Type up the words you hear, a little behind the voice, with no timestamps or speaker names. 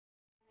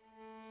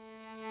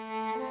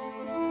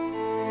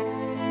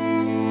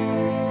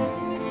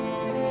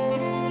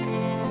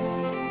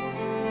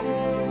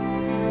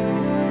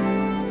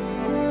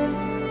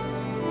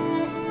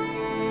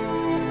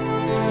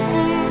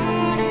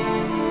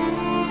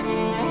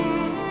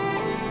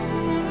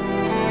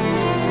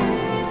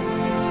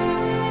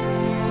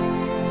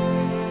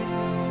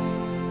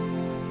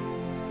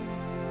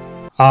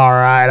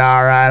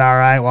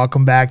right.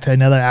 Welcome back to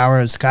another hour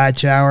of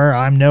Scotch Hour.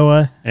 I'm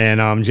Noah.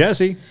 And I'm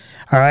Jesse.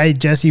 All right,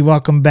 Jesse,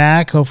 welcome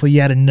back. Hopefully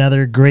you had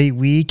another great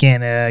week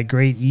and a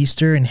great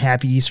Easter, and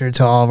happy Easter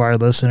to all of our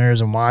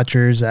listeners and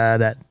watchers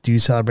that do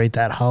celebrate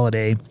that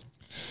holiday.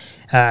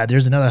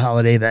 There's another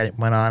holiday that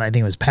went on. I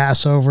think it was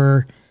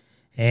Passover,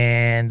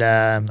 and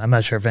I'm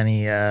not sure if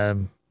any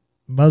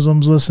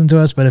Muslims listen to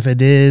us, but if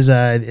it is,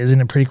 isn't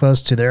it pretty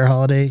close to their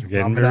holiday?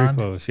 Getting very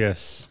close,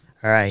 yes.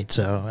 All right,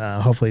 so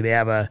hopefully they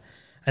have a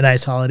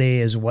nice holiday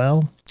as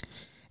well.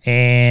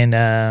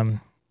 And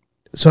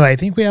so I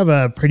think we have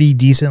a pretty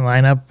decent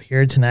lineup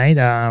here tonight.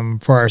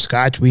 For our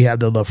Scotch, we have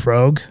the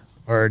Laphroaig,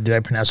 or did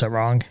I pronounce that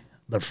wrong?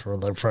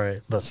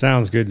 Laphroaig.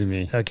 Sounds good to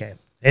me. Okay.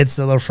 It's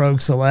the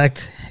Laphroaig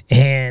Select.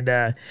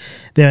 And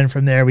then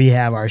from there, we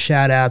have our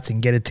shout-outs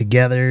and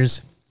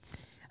get-it-togethers.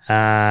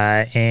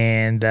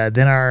 And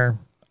then our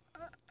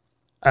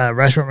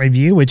restaurant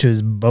review, which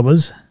is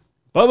Bubba's.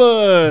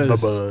 And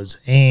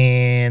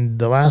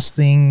the last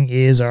thing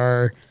is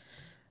our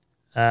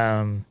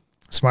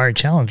Smart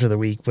Challenge of the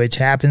Week, which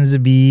happens to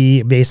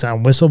be based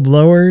on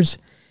Whistleblowers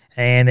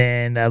and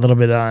then a little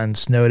bit on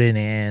Snowden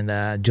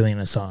and Julian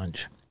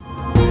Assange.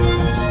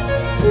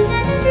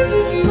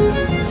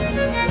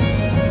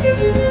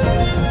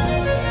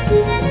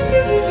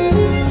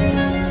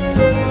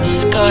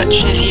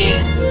 Scotch Review.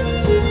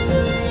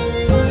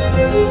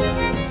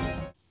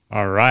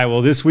 All right,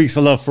 well, this week's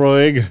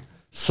Laphroaig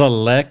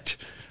Select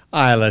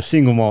Islay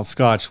Single Malt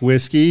Scotch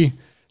Whiskey.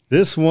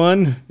 This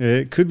one,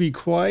 it could be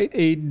quite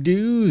a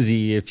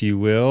doozy, if you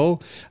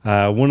will.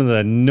 One of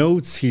the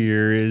notes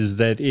here is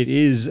that it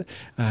is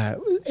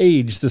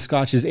aged, the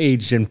Scotch is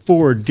aged in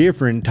 4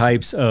 different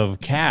types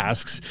of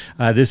casks.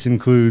 This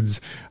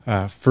includes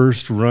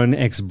first run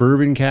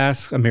ex-bourbon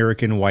casks,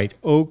 American white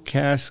oak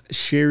casks,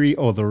 sherry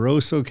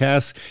oloroso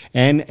casks,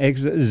 and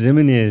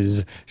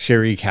ex-Zimenez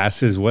sherry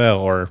casks as well.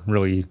 Or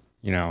really,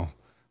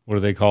 what do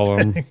they call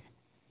them?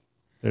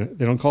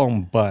 They don't call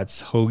them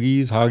butts.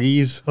 Hoagies.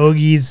 Well,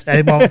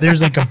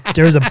 there's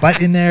a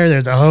butt in there.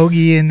 There's a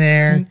hoagie in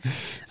there.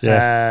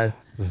 Yeah.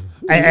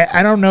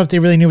 I don't know if they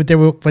really knew what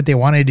they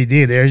wanted to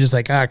do. They were just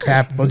like,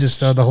 crap, we'll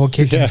just throw the whole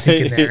kitchen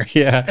sink in there.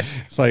 Yeah.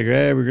 It's like,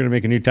 hey, we're going to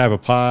make a new type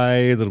of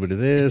pie, a little bit of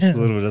this, a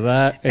little bit of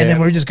that. And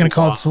then we're just going to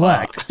call it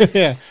Select.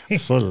 Yeah.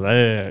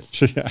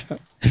 Select. Yeah.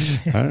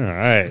 All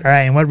right. All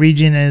right. And what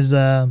region is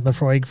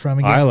Laphroaig from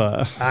again?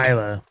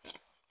 Islay.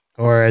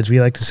 Or as we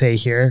like to say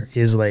here,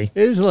 Islay.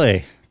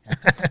 Islay.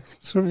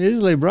 It's from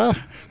Islay, bro.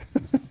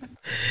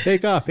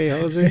 Take off, hey,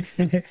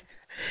 hoser.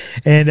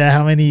 And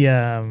how many,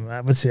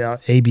 what's the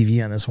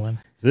ABV on this one?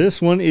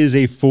 This one is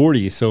a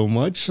 40, so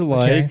much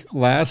like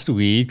last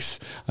week's.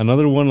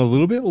 Another one a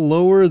little bit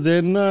lower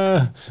than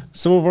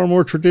some of our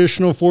more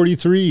traditional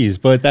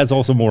 43s, but that's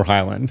also more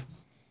Highland.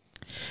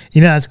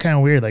 That's kind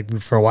of weird.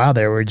 Like for a while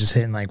there, we were just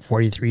hitting like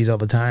 43s all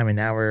the time, and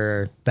now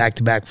we're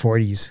back-to-back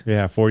 40s.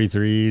 Yeah,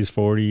 43s,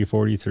 40,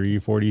 43,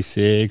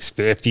 46,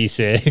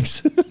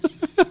 56.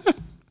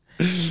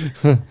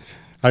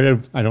 I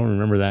don't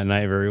remember that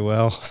night very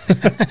well.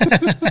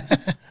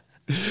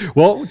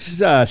 Well,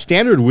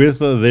 standard with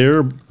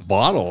their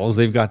bottles,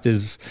 they've got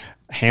this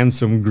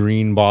handsome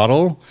green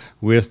bottle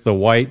with the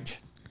white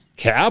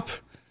cap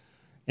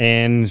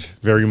and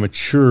very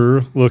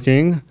mature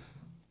looking.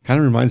 Kind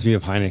of reminds me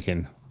of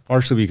Heineken.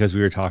 Partially because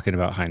we were talking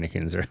about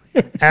Heinekens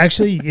earlier.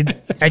 Actually,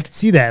 I can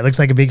see that. It looks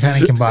like a big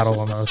Heineken bottle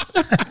almost.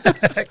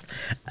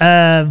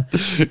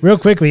 Real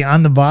quickly,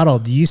 on the bottle,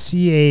 do you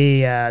see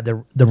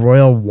the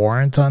royal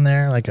warrant on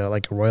there, like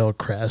a royal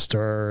crest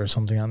or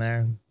something on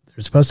there?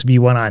 There's supposed to be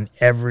one on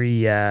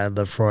every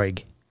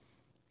Laphroaig.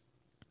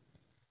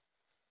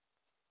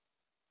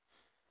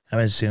 I'm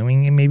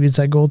assuming maybe it's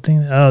that gold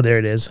thing. Oh, there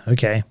it is.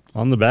 Okay.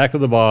 On the back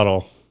of the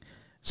bottle.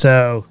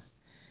 So...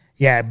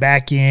 yeah,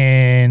 back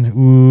in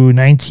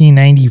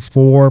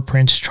 1994,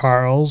 Prince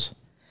Charles,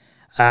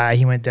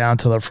 he went down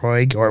to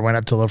Laphroaig, or went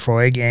up to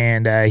Laphroaig,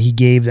 and he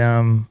gave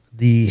them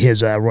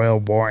his royal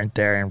warrant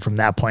there, and from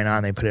that point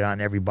on, they put it on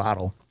every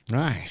bottle.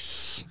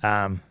 Nice.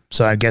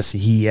 So I guess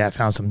he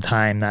found some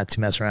time not to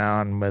mess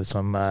around with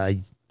some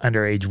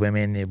underage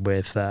women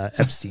with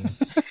Epstein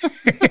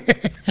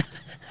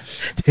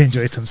to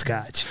enjoy some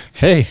Scotch.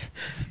 Hey,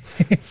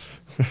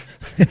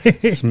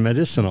 it's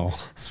medicinal.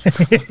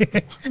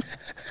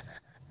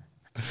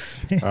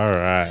 All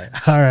right.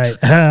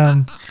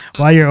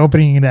 While you're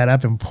opening that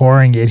up and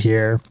pouring it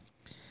here,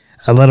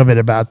 a little bit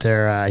about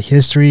their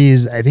history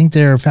is I think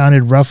they're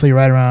founded roughly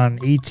right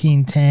around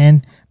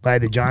 1810 by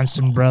the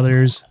Johnston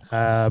brothers.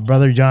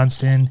 Brother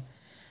Johnston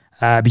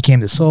became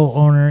the sole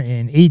owner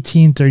in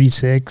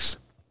 1836.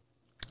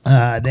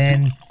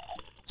 Then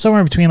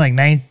somewhere between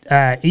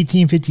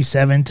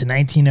 1857 to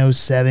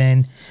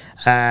 1907,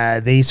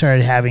 they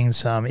started having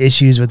some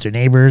issues with their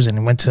neighbors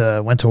and went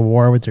to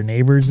war with their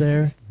neighbors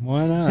there.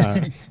 Why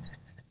not?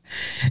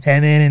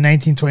 And then in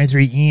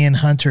 1923, Ian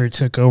Hunter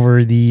took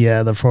over the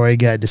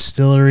Laphroaig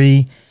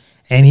distillery,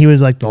 and he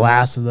was like the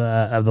last of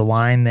the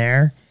line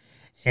there.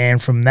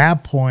 And from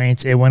that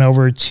point, it went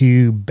over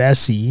to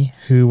Bessie,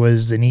 who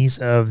was the niece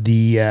of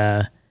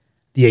the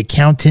the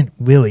accountant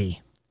Willie.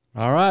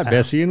 All right,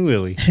 Bessie and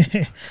Willie.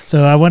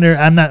 So I wonder,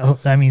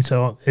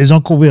 so his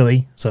Uncle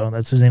Willie, so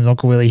that's his name,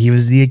 Uncle Willie. He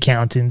was the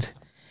accountant,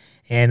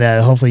 and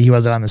hopefully he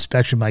wasn't on the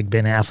spectrum like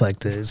Ben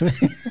Affleck is.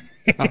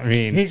 I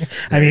mean,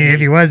 if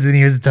he was, then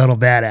he was a total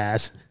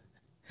badass.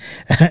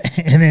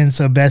 And then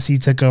so Bessie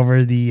took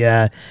over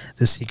the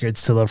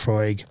secrets to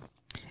Laphroaig,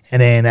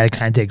 and then that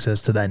kind of takes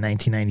us to that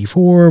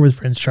 1994 with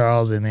Prince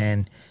Charles, and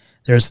then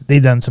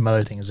they've done some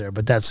other things there,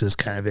 but that's just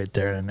kind of it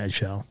there in a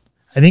nutshell.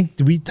 I think,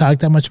 did we talk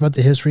that much about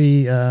the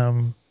history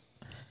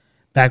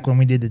back when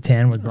we did the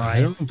 10 with Brian?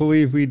 I don't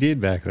believe we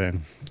did back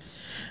then.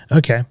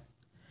 Okay.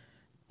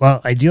 Well,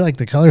 I do like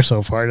the color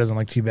so far. It doesn't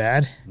look too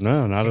bad.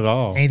 No, not at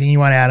all. Anything you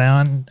want to add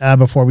on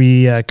before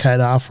we cut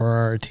off for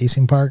our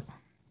tasting part?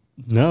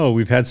 No,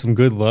 we've had some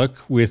good luck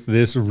with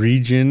this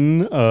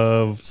region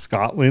of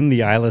Scotland.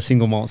 The Islay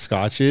single malt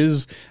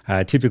scotches,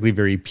 typically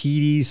very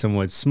peaty,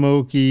 somewhat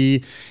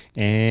smoky,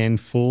 and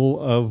full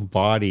of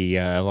body.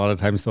 A lot of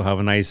times they'll have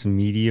a nice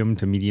medium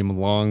to medium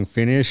long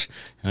finish.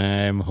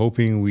 I'm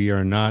hoping we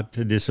are not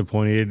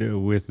disappointed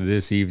with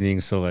this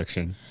evening's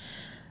selection.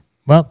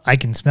 Well, I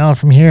can smell it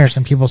from here.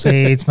 Some people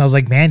say it smells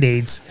like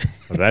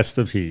Band-Aids. Well, that's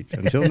the peat.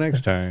 Until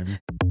next time.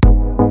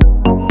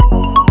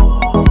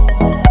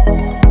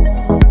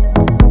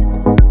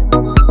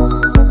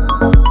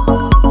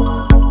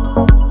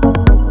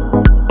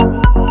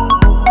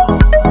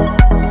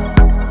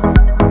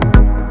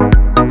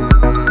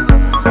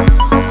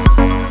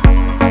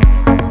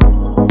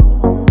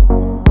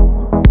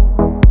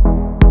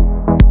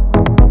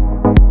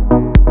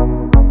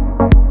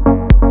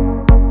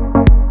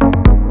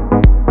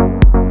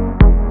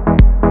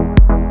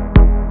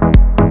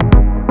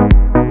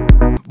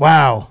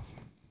 Wow.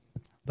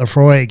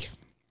 Laphroaig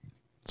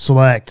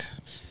Select.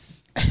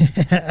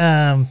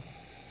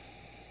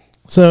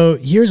 So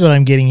here's what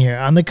I'm getting here.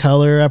 On the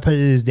color, I put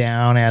it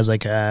down as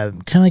like a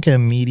kind of like a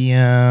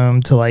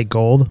medium to light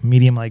gold,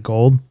 medium light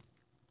gold.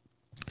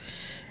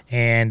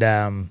 And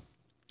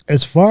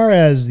as far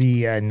as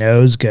the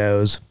nose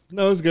goes,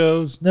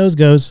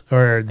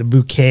 or the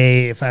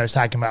bouquet, if I was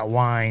talking about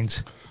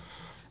wines,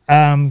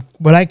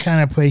 what I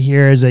kind of put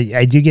here is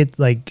I do get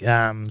like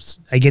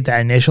I get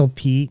that initial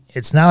peat.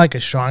 It's not like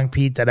a strong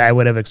peat that I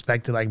would have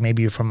expected, like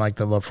maybe from like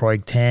the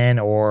Laphroaig 10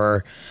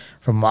 or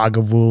from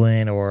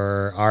Lagavulin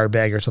or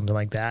Ardbeg or something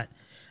like that.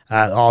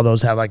 All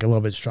those have like a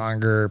little bit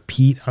stronger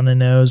peat on the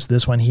nose.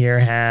 This one here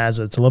it's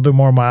a little bit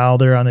more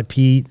milder on the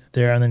peat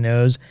there on the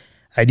nose.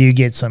 I do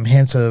get some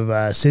hints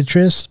of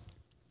citrus,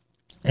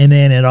 and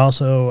then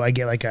I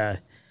get like what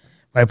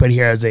I put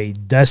here as a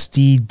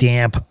dusty,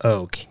 damp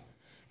oak.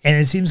 And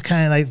it seems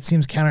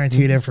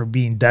counterintuitive for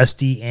being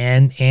dusty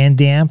and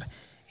damp,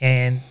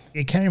 and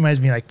it kind of reminds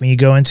me like when you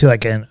go into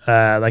like an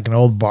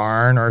old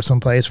barn or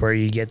someplace where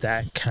you get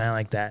that kind of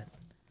like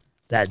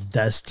that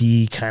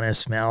dusty kind of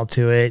smell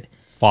to it.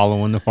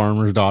 Following the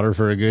farmer's daughter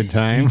for a good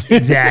time.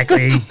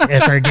 Exactly,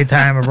 for a good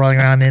time of rolling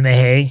around in the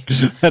hay.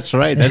 That's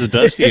right. That's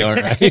dusty, all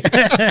right.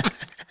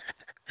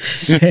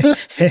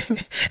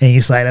 And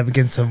you slide up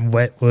against some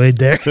wet wood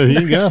there. There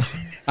you go.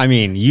 I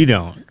mean, you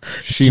don't.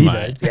 She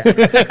might. Does,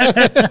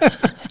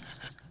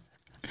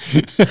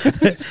 yeah.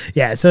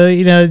 Yeah, so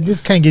it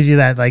just kind of gives you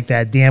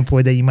that damp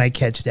wood that you might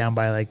catch down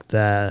by like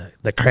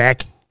the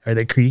crack or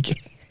the creek.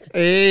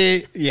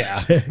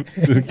 Yeah.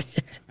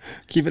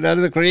 Keep it out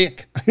of the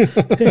creek.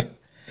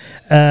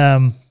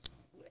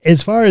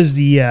 As far as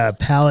the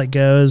palate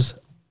goes,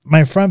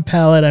 my front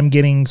palate, I'm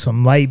getting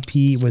some light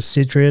peat with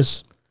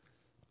citrus.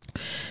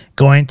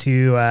 Going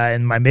to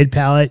in my mid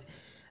palate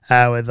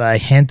with a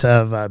hint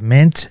of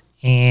mint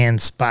and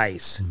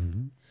spice.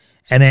 Mm-hmm.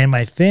 And then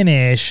my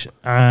finish,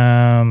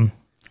 and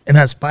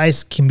that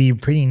spice can be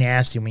pretty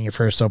nasty when you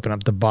first open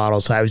up the bottle.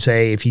 So I would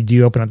say if you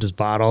do open up this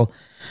bottle,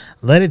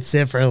 let it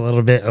sit for a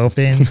little bit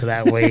open so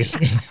that way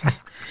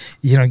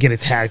you don't get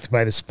attacked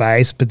by the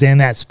spice. But then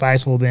that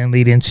spice will then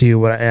lead into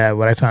what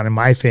I found in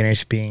my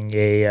finish being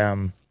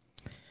a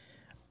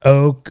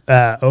oak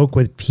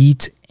with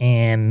peat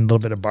and a little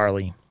bit of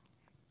barley.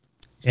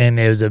 And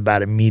it was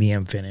about a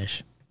medium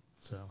finish.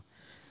 So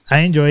I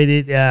enjoyed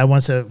it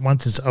once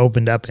it's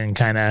opened up and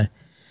kind of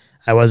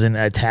I wasn't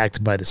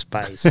attacked by the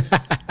spice.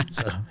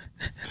 So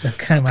that's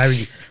kind of my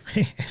review.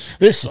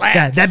 This slaps.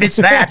 Yeah, that bitch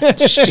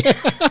slaps.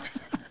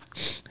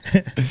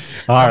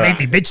 All right.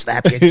 Make me bitch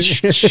slap you.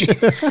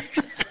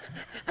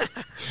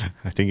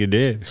 I think it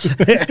did.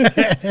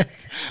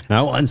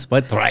 Not once,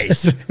 but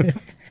thrice.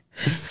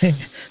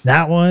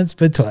 Not once,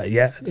 but twice.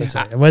 Yeah, that's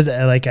right. It was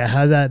like,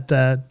 how's that?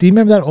 Do you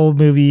remember that old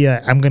movie,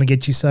 I'm Gonna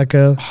Get You,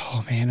 Sucko?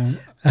 Oh, man.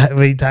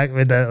 When you talk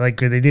with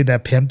when they did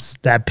that pimp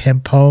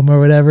poem or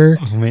whatever.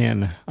 Oh,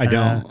 man. I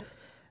don't.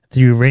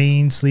 Through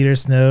rain, sleet, or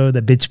snow,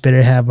 the bitch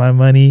better have my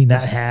money.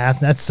 Not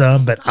half, not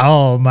some, but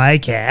all my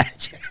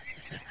cash.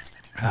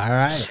 All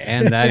right.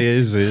 And that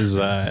is as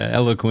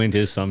eloquent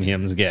as some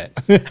hymns get.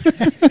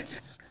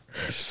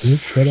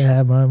 Bitch better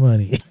have my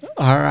money.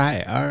 All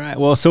right.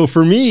 Well, so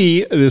for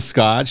me, this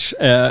Scotch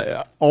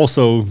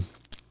also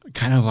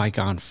kind of like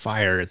on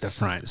fire at the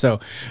front. So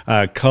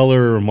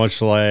color,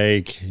 much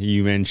like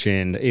you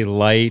mentioned, a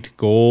light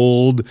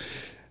gold,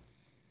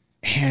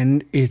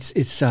 and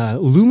it's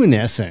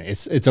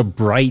luminescent. It's a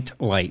bright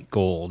light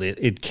gold.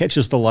 It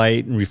catches the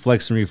light and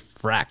reflects and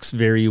refracts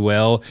very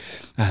well.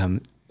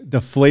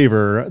 The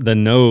flavor, the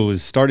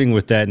nose, starting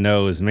with that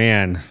nose,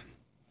 man,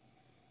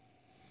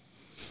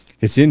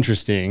 it's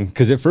interesting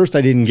because at first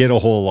I didn't get a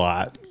whole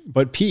lot,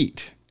 but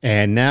peat.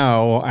 And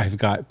now I've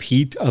got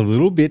peat, a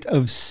little bit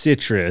of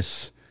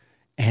citrus,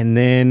 and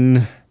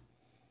then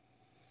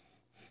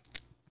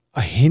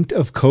a hint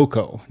of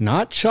cocoa.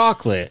 Not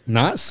chocolate,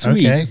 not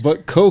sweet,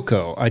 but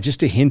cocoa.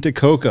 Just a hint of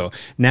cocoa.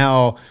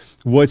 Now,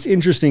 what's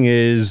interesting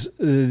is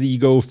you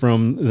go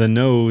from the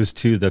nose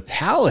to the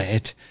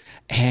palate,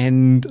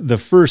 and the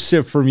first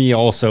sip for me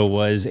also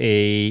was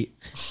a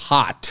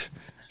hot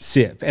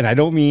sip, and I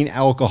don't mean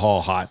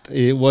alcohol hot.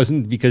 It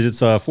wasn't because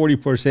it's a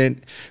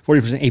 40%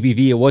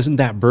 ABV. It wasn't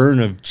that burn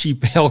of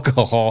cheap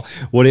alcohol.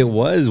 What it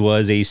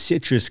was a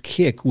citrus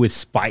kick with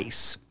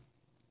spice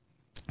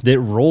that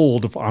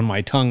rolled on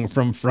my tongue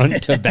from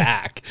front to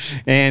back,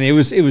 and it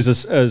was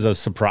a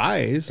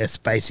surprise. A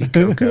spicy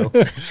cocoa.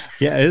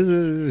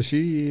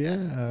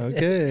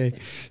 Okay.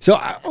 So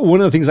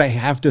one of the things I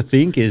have to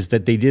think is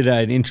that they did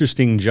an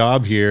interesting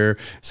job here.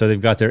 So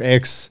they've got their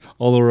ex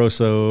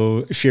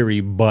Oloroso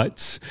sherry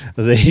butts.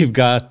 They've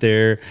got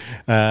their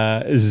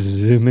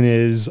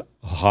Zimenez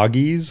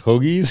hoagies,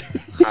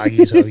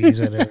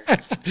 whatever.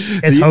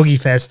 It's Hoagie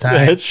Fest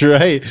time. That's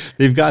right.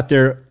 They've got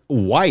their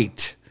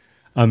white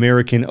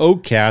American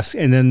oak casks,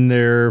 and then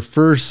their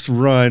first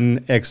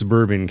run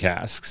ex-bourbon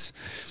casks.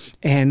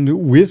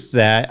 And with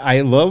that, I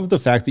love the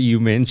fact that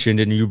you mentioned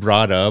and you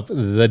brought up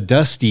the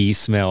dusty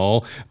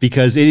smell,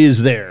 because it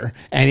is there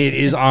and it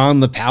is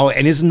on the palate,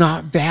 and it's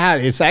not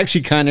bad. It's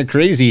actually kind of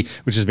crazy,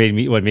 which has made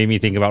me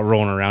think about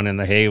rolling around in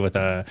the hay with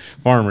a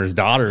farmer's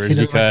daughter, is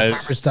because like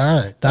farmer's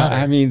daughter.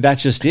 I mean,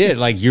 that's just it.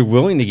 Like, you're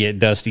willing to get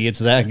dusty. It's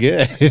that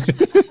good.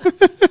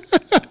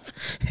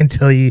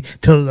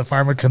 Until the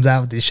farmer comes out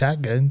with his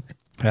shotgun.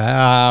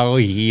 Oh,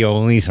 he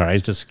only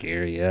tries to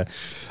scare you.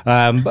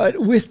 But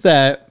with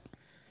that,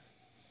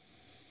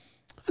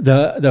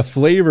 the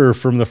flavor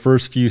from the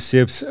first few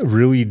sips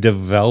really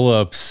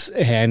develops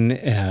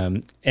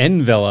and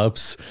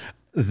envelops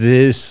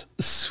this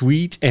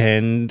sweet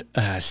and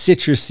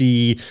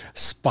citrusy,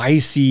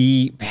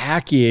 spicy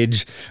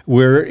package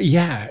where,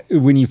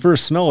 when you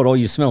first smell it, all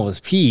you smell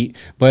is peat.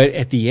 But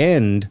at the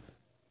end,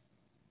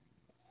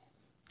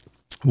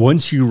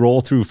 once you roll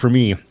through, for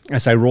me,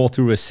 as I roll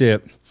through a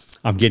sip,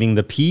 I'm getting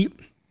the peat,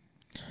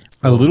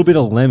 a little bit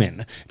of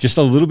lemon, just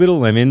a little bit of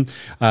lemon.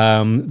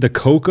 The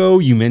cocoa,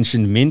 you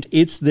mentioned mint,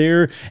 it's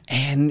there,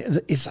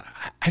 and it's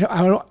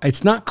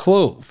not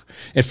clove.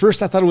 At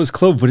first I thought it was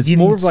clove, but it's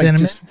more of like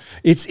cinnamon?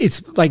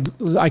 It's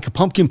like a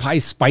pumpkin pie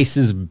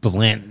spices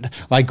blend,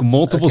 like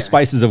multiple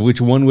spices, of which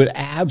one would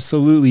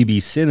absolutely be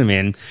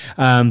cinnamon.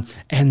 And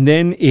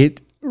then it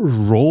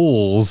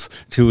rolls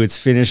to its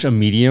finish, a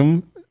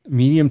medium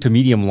to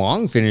medium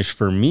long finish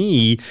for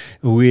me,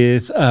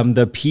 with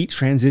the peat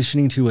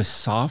transitioning to a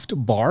soft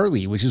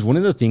barley, which is one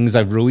of the things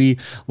I've really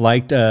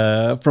liked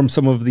from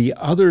some of the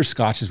other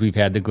scotches we've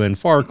had, the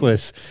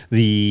Glenfarclas,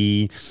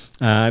 the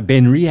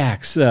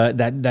Benriachs,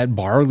 that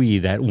barley,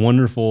 that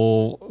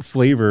wonderful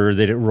flavor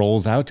that it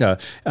rolls out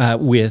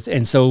with.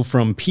 And so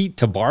from peat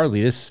to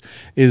barley, this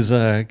is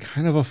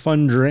kind of a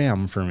fun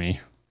dram for me.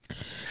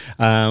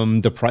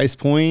 The price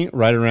point,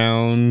 right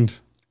around...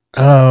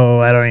 Oh,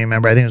 I don't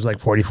remember. I think it was like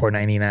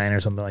 $44.99 or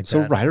something like that.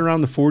 So right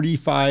around the $45,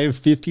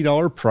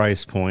 $50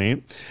 price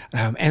point,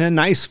 and a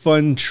nice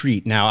fun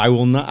treat. Now, I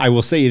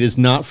will say it is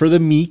not for the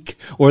meek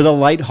or the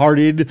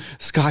lighthearted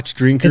Scotch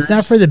drinker. It's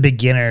not for the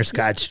beginner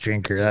Scotch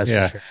drinker, that's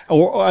for sure.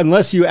 Or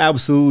unless you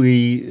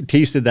absolutely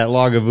tasted that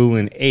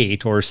Lagavulin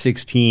 8 or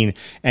 16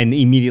 and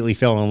immediately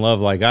fell in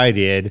love like I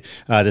did.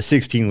 The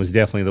 16 was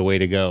definitely the way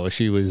to go.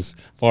 She was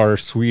far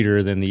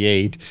sweeter than the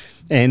 8.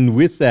 And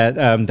with that,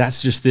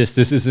 that's just this.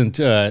 This isn't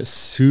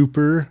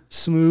super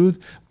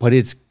smooth, but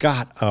it's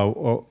got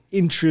a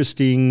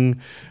interesting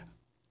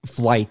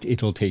flight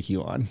it'll take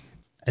you on.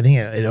 I think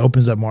it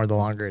opens up more the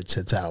longer it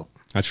sits out.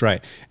 That's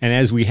right. And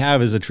as we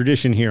have as a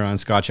tradition here on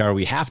Scotch Hour,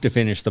 we have to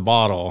finish the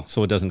bottle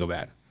so it doesn't go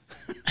bad.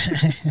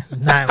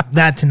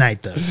 Not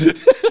tonight, though.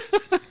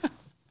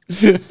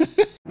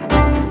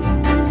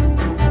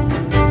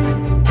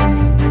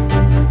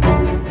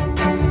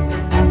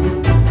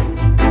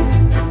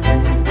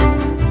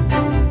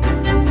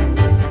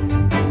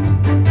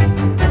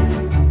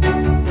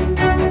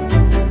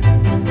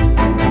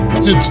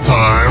 It's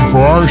time for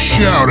our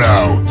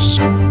shout-outs.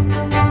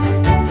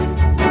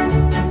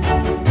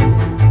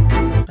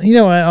 You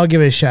know what? I'll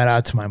give a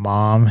shout-out to my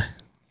mom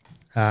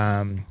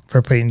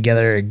for putting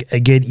together a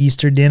good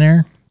Easter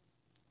dinner.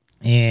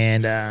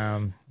 And,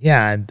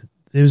 it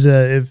was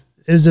a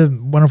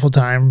wonderful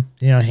time,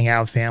 hang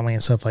out with family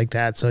and stuff like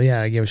that. So,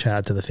 I give a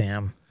shout-out to the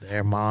fam,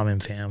 their mom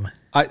and fam.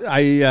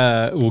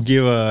 I will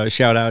give a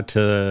shout out to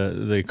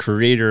the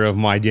creator of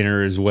my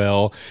dinner as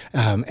well.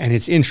 And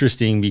it's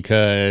interesting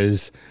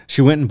because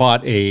she went and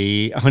bought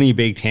a honey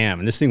baked ham,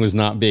 and this thing was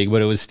not big,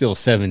 but it was still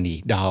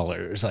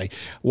 $70. Like,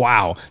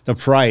 wow, the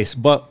price.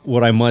 But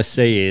what I must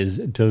say is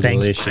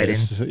delicious.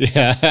 Thanks,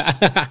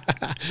 yeah,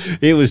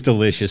 it was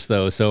delicious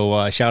though.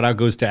 So shout out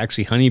goes to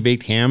actually honey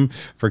baked ham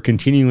for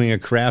continuing a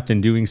craft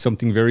and doing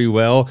something very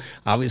well.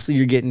 Obviously,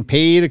 you're getting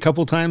paid a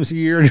couple times a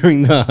year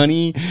during the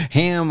honey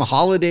ham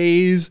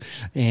holidays,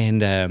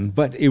 and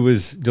but it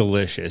was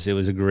delicious. It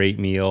was a great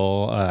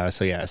meal.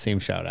 So yeah, same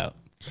shout out.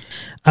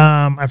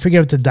 I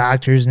forget what the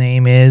doctor's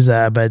name is,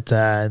 but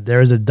there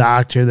was a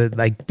doctor that,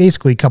 like,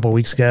 basically a couple of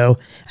weeks ago,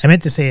 I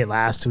meant to say it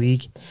last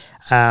week,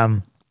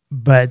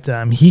 but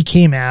he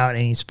came out and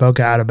he spoke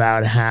out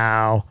about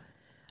how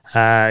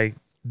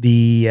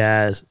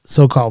the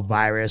so-called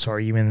virus,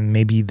 or even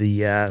maybe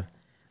the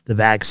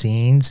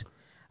vaccines,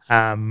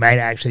 might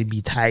actually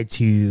be tied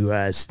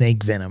to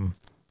snake venom.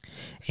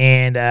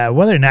 And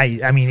whether or not,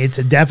 it's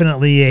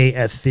definitely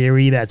a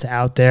theory that's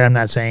out there. I'm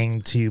not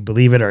saying to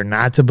believe it or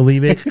not to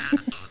believe it.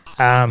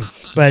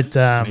 But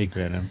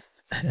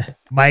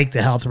Mike,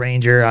 the health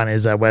ranger, on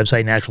his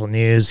website, Natural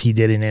News, he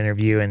did an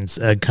interview, and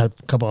a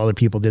couple other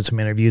people did some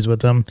interviews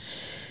with him.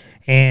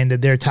 And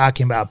they're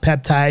talking about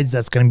peptides.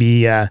 That's going to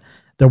be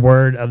the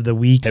word of the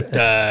week.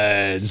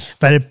 Peptides.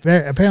 But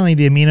apparently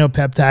the amino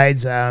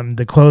peptides,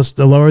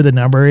 the lower the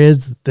number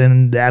is,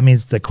 then that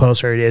means the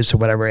closer it is to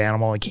whatever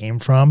animal it came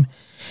from.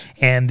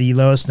 And the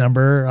lowest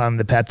number on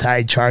the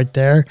peptide chart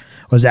there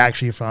was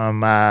actually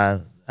from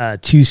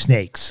two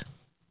snakes,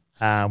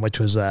 which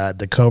was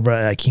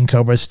the king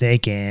cobra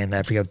snake, and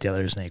I forget what the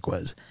other snake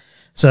was.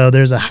 So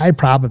there's a high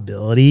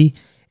probability,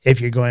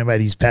 if you're going by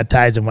these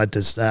peptides and what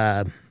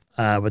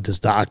this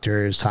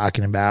doctor is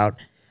talking about,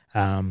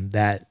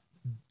 that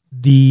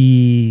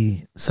the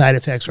side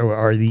effects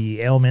or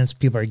the ailments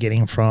people are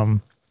getting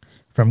from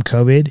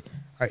COVID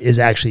is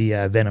actually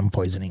venom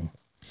poisoning,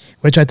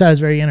 which I thought was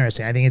very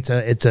interesting. I think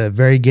it's a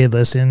very good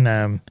listen.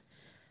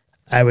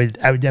 I would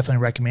definitely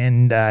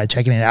recommend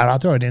checking it out. I'll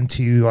throw it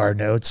into our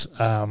notes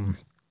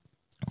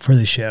for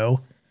the show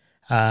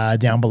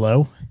down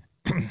below.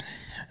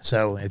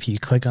 So if you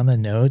click on the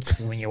notes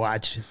when you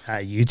watch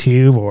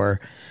YouTube or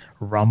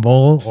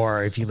Rumble,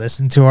 or if you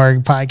listen to our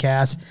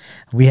podcast,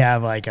 we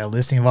have like a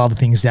listing of all the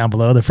things down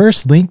below. The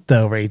first link,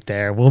 though, right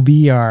there will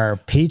be our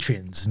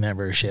patrons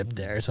membership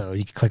there. So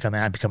you can click on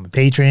that and become a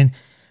patron.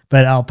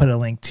 But I'll put a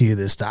link to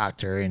this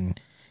doctor, and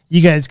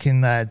you guys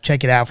can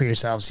check it out for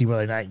yourself, see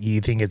whether or not you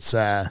think it's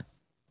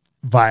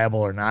viable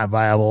or not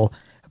viable.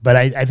 But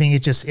I think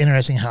it's just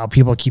interesting how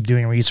people keep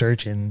doing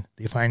research and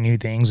they find new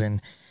things.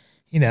 And,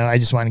 I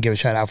just want to give a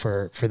shout out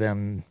for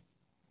them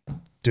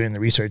doing the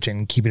research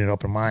and keeping an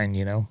open mind,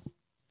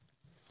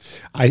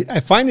 I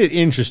find it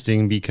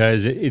interesting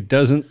because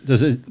does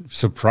it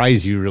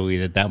surprise you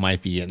really that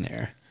might be in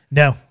there?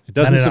 No. It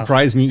doesn't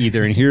surprise me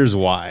either, and here's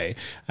why.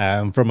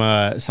 From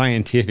a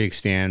scientific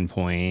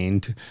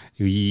standpoint,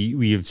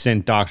 we have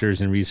sent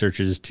doctors and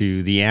researchers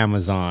to the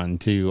Amazon,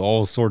 to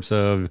all sorts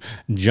of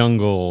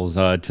jungles,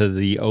 to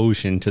the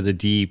ocean, to the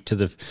deep, to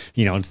the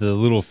to the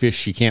little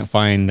fish you can't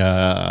find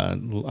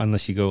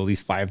unless you go at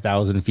least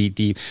 5,000 feet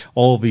deep.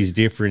 All of these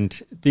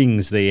different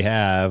things they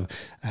have.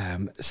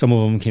 Some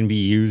of them can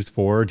be used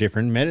for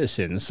different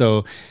medicines.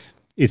 So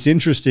it's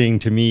interesting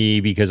to me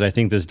because I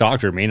think this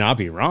doctor may not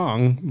be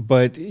wrong,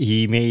 but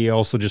he may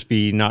also just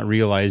be not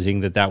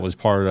realizing that was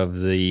part of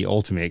the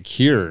ultimate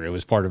cure. It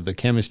was part of the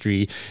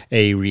chemistry,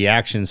 a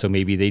reaction. So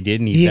maybe they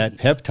did need that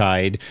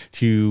peptide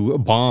to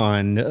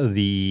bond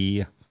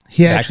the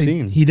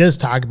vaccine. He does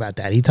talk about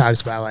that. He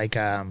talks about like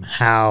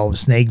how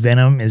snake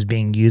venom is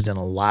being used in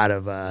a lot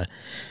of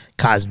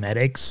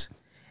cosmetics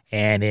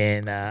and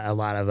in a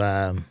lot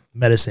of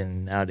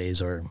medicine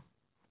nowadays, or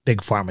big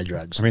pharma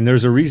drugs. I mean,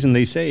 there's a reason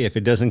they say if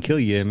it doesn't kill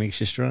you, it makes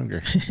you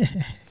stronger.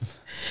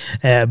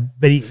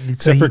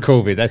 Except for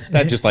COVID,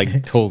 that just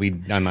like totally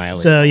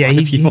annihilates. So yeah,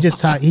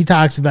 he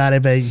talks about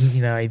it, but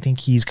I think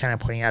he's kind of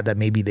pointing out that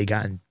maybe they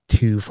gotten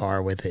too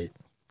far with it,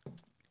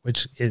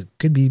 which it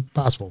could be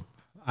possible.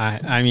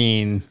 I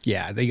mean,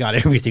 yeah, they got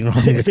everything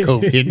wrong with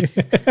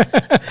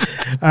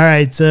COVID. All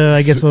right, so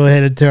I guess we'll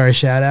head to our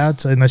shout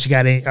outs, unless you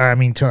got any,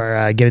 to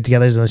our get it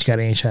togethers, unless you got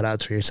any shout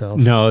outs for yourself.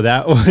 No,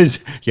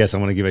 yes, I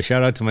want to give a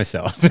shout out to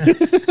myself.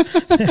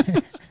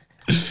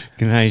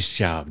 Nice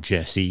job,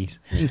 Jesse.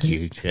 Thank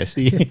you,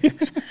 Jesse.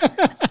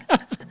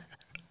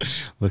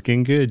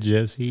 Looking good,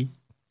 Jesse.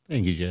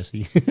 Thank you,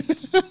 Jesse.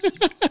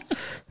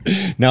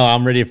 No,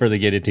 I'm ready for the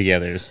get it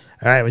togethers.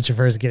 All right, what's your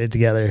first get it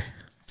together?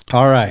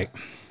 All right.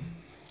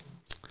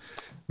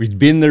 We've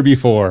been there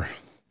before,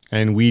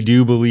 and we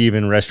do believe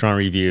in restaurant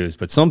reviews,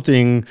 but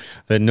something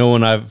that Noah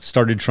and I've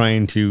started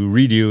trying to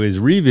redo is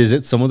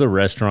revisit some of the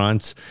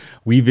restaurants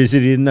we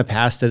visited in the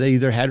past that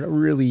either had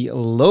really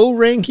low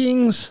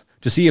rankings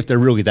to see if they're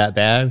really that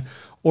bad,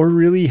 or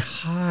really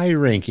high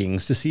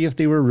rankings to see if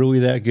they were really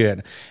that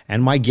good.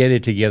 And my get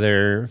it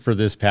together for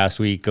this past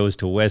week goes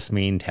to West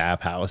Main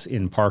Tap House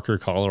in Parker,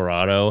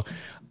 Colorado.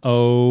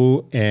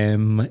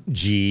 OMG.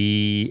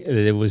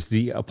 It was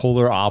the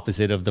polar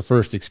opposite of the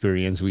first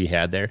experience we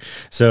had there.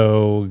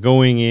 So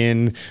going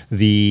in,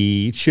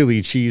 the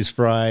chili cheese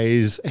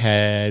fries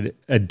had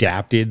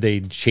adapted.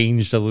 They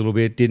changed a little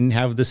bit, didn't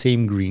have the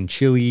same green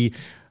chili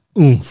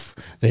oomph.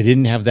 They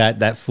didn't have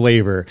that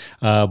flavor.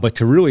 But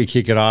to really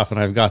kick it off, and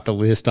I've got the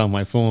list on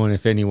my phone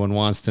if anyone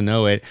wants to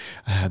know it,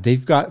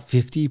 they've got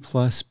 50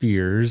 plus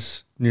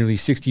beers, nearly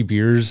 60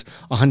 beers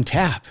on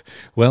tap.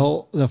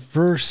 Well, the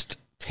first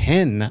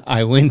 10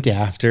 I went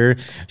after,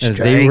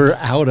 they were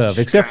out of,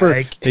 except for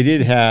they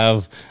did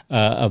have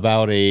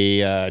about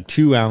a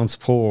 2 ounce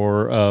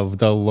pour of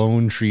the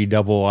Lone Tree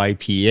Double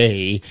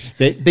IPA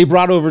that they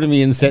brought over to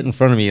me and set in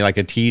front of me like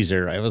a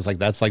teaser. I was like,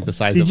 that's like the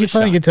size of a shot. Did you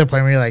finally get to the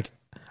point where you're like,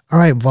 all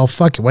right, well,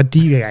 fuck it. What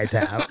do you guys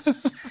have?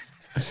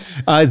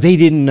 They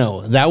didn't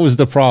know. That was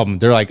the problem.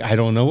 They're like, I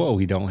don't know what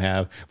we don't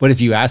have. But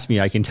if you ask me,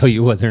 I can tell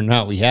you whether or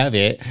not we have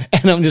it.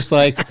 And I'm just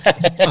like,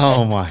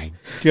 oh my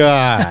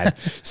God.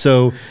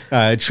 So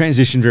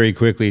transition very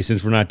quickly,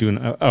 since we're not doing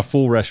a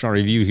full restaurant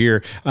review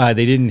here.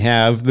 They didn't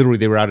have, literally,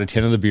 they were out of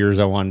 10 of the beers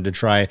I wanted to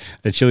try.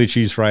 The chili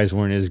cheese fries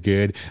weren't as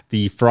good.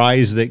 The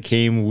fries that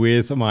came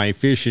with my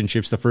fish and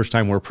chips the first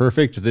time were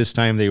perfect. This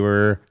time they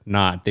were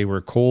not. They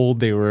were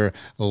cold. They were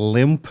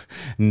limp.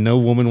 No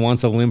woman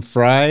wants a limp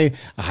fry.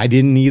 I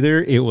didn't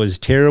either. It was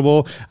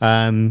terrible.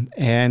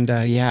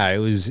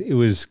 It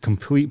was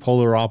complete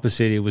polar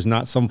opposite. It was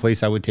not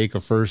someplace I would take a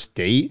first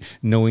date,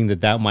 knowing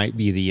that might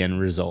be the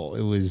end result.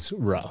 It was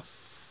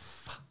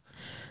rough.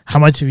 How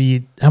much of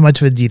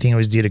it do you think it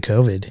was due to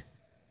COVID?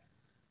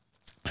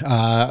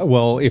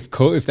 Well,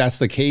 if that's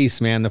the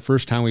case, man, the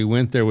first time we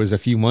went there was a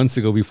few months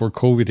ago before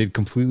COVID had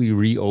completely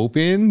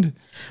reopened.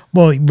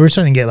 Well, we're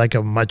starting to get like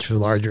a much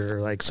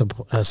larger like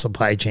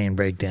supply chain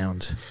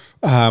breakdowns.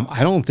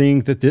 I don't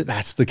think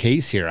that's the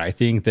case here. I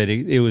think that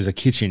it was a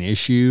kitchen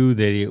issue,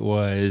 that it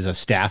was a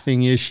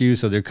staffing issue.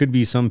 So there could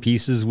be some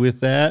pieces with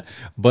that,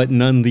 but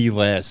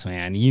nonetheless,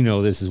 man, you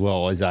know this as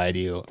well as I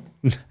do.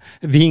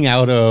 Being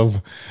out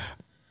of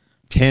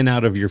 10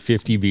 out of your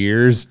 50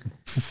 beers,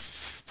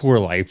 poor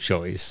life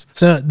choice.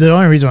 So the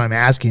only reason why I'm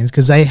asking is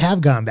because I have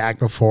gone back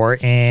before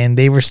and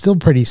they were still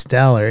pretty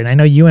stellar. And I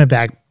know you went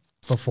back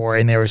before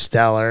and they were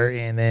stellar.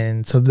 And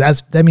then, so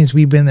that means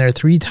we've been there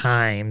 3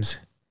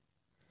 times.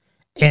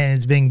 And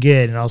it's been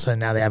good, and all of a sudden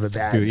now they have a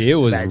bad, it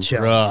was bad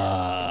show.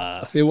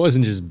 Rough. It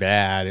wasn't just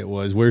bad. It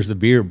was, where's the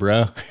beer,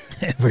 bro?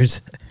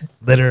 Where's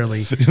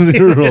literally.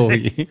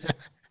 Literally.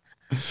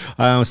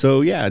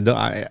 So yeah,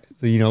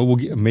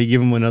 may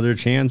give them another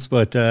chance,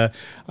 but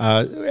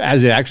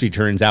as it actually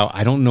turns out,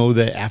 I don't know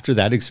that after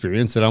that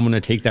experience that I'm going to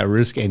take that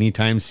risk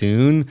anytime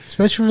soon.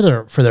 Especially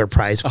for their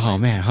price. Oh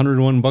man,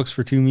 $101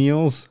 for 2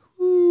 meals.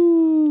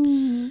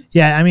 Ooh.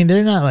 Yeah, I mean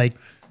they're not like,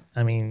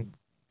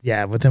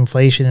 yeah, with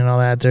inflation and all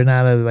that, they're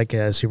not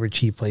a super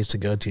cheap place to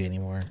go to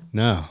anymore.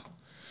 No.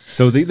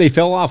 So they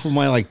fell off of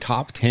my like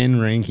top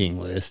 10 ranking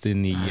list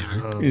in the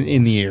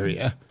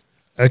area.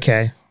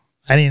 Okay.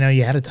 I didn't know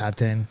you had a top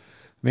 10.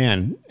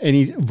 Man,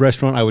 any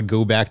restaurant I would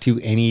go back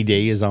to any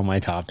day is on my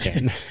top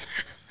 10.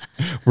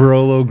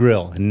 Barolo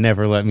Grill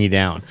never let me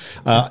down.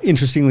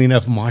 Interestingly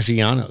enough,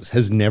 Maggiano's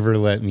has never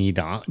let me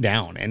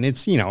down. And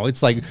it's,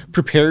 it's like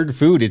prepared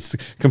food. It's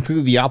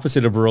completely the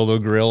opposite of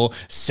Barolo Grill,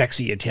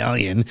 sexy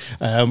Italian.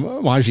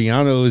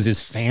 Maggiano's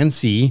is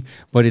fancy,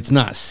 but it's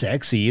not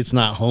sexy. It's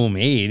not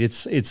homemade.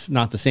 It's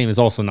not the same. It's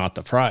also not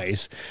the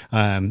price.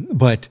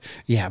 But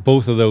yeah,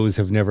 both of those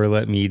have never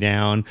let me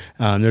down.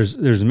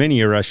 There's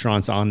many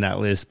restaurants on that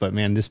list, but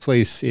man, this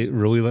place, it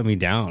really let me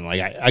down.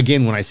 Like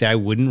when I say I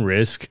wouldn't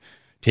risk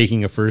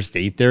taking a first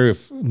date there,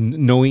 if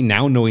knowing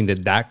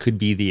that could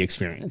be the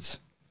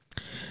experience.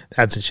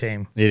 That's a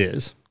shame. It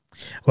is.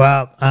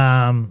 Well,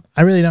 I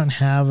really don't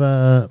have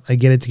a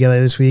get it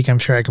together this week. I'm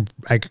sure I could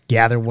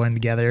gather one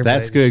together.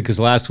 That's good, because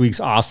last week's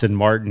Austin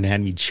Martin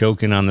had me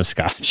choking on the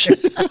Scotch.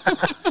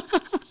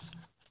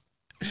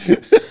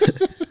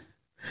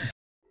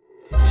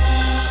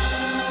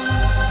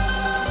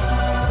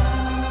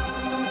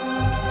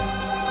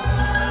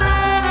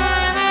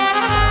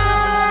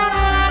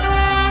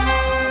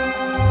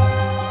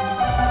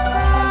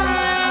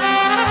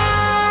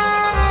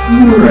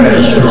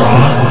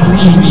 Restaurant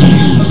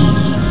Review.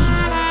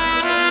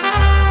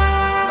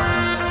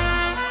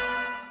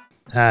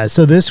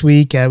 So this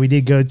week we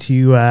did go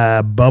to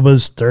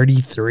Bubba's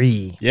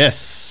 33.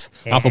 Yes.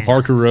 Off of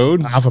Parker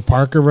Road. Off of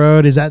Parker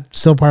Road. Is that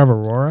still part of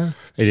Aurora?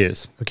 It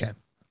is. Okay.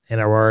 In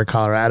Aurora,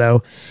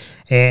 Colorado.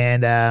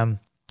 And,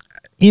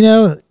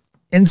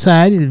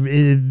 inside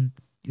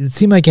it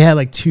seemed like it had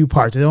like 2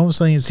 parts. It almost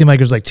seemed like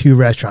it was like 2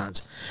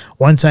 restaurants.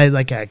 One side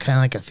like a kind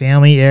of like a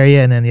family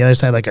area, and then the other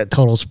side like a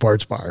total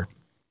sports bar.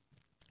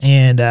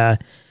 And I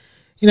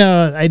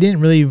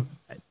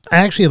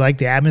actually liked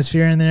the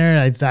atmosphere in there.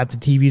 I thought the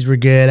TVs were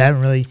good.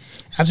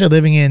 After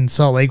living in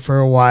Salt Lake for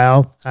a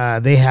while,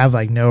 they have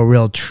like no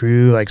real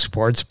true like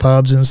sports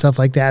pubs and stuff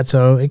like that.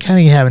 So it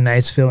kind of have a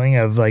nice feeling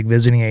of like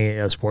visiting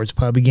a sports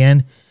pub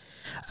again.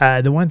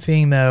 The one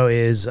thing though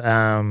is,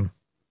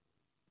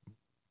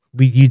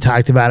 you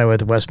talked about it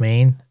with West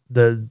Main.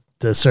 The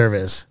the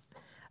service.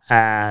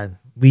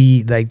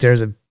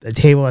 There's a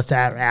table that's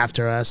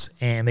after us,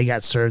 and they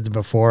got served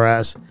before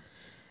us.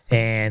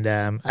 And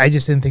I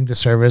just didn't think the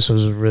service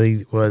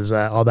was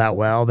all that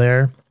well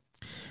there.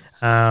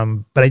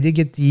 But I did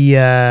get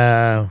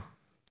the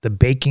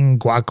bacon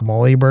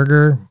guacamole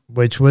burger,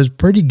 which was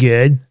pretty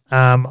good.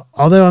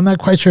 Although I'm not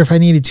quite sure if I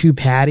needed 2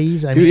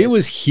 patties. Dude, it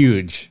was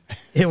huge.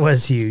 It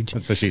was huge.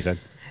 That's what she said.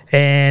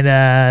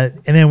 And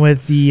then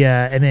with the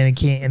and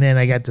then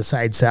I got the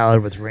side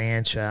salad with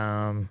ranch.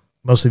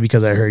 Mostly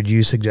because I heard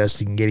you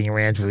suggesting getting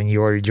ranch when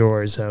you ordered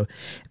yours. So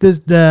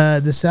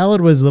the salad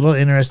was a little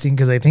interesting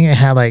because I think I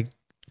had like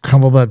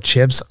crumbled up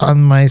chips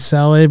on my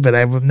salad, but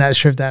I'm not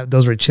sure if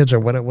those were chips or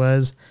what it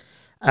was.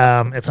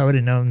 If I would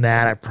have known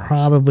that, I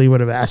probably would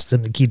have asked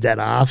them to keep that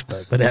off,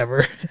 but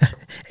whatever.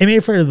 It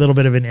made for a little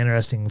bit of an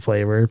interesting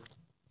flavor.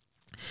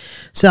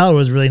 Salad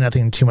was really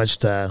nothing too much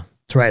to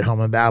write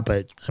home about,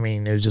 but I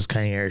mean, it was just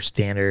kind of your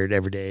standard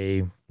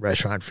everyday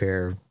restaurant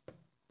fare,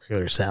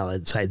 regular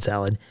salad, side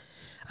salad.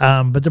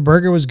 But the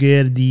burger was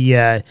good.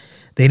 They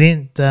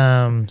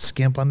didn't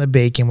skimp on the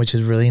bacon, which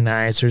is really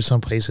nice. There's some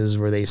places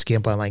where they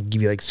skimp on, like,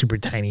 give you like super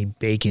tiny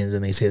bacons,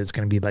 and they say it's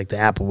going to be like the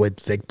Applewood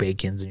thick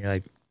bacons, and you're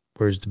like,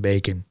 where's the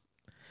bacon?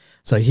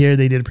 So here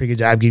they did a pretty good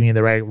job giving you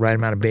the right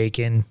amount of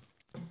bacon.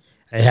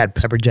 It had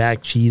pepper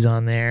jack cheese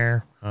on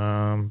there.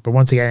 But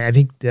once again, I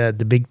think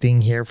the big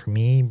thing here for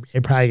me,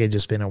 it probably could have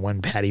just been a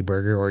 1 patty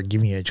burger or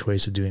giving you a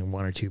choice of doing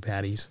 1 or 2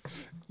 patties.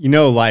 You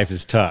know, life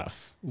is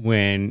tough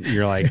when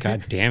you're like,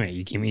 God damn it,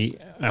 you give me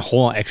a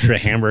whole extra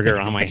hamburger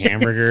on my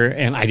hamburger,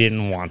 and I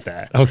didn't want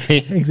that. Okay.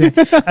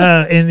 Exactly.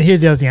 And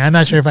here's the other thing. I'm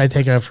not sure if I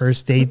take a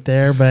first date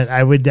there, but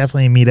I would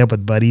definitely meet up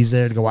with buddies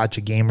there to go watch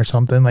a game or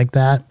something like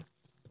that.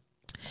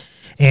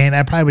 And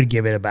I probably would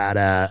give it about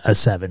a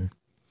 7.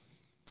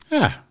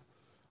 Yeah.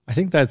 I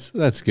think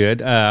that's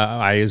good.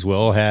 I as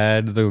well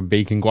had the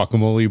bacon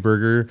guacamole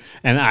burger,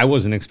 and I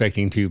wasn't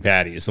expecting 2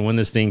 patties. So when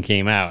this thing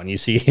came out and you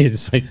see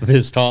it's like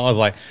this tall, I was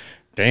like,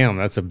 damn,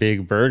 that's a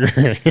big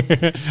burger.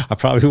 I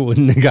probably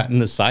wouldn't have gotten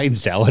the side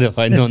salad if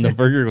I'd known the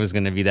burger was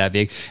going to be that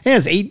big. And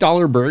it's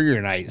 $8 burger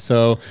night.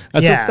 So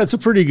that's a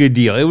pretty good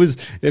deal. It was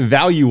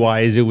value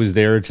wise, it was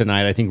there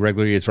tonight. I think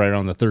regularly it's right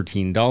around the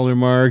 $13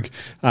 mark.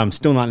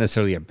 Still not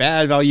necessarily a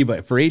bad value,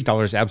 but for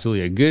 $8,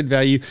 absolutely a good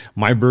value.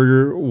 My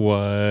burger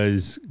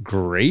was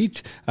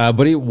great,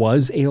 but it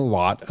was a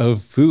lot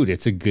of food.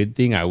 It's a good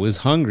thing I was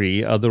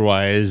hungry.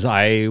 Otherwise,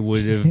 I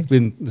would have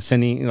been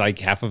sending like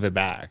half of it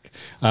back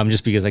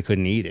just because I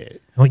couldn't eat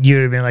it. Well, you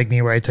would have been like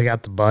me where I took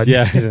out the bud.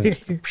 Yeah.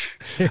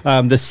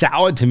 The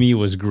salad to me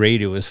was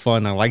great. It was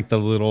fun. I liked the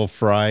little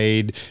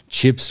fried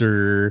chips,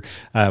 or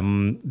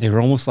they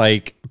were almost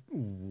like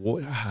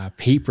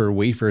paper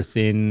wafer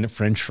thin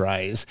French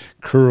fries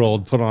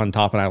curled, put on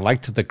top, and I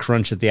liked the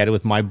crunch that they added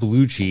with my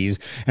blue cheese.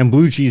 And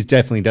blue cheese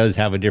definitely does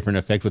have a different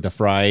effect with the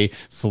fry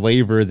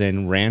flavor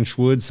than ranch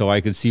would, so I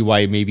could see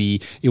why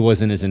maybe it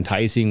wasn't as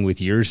enticing with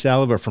your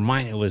salad, but for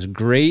mine it was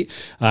great.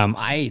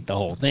 I ate the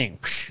whole thing.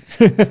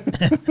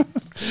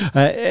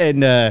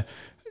 And to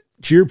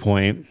your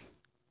point,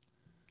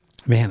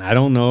 man, I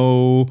don't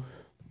know,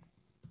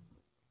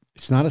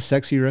 it's not a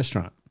sexy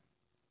restaurant.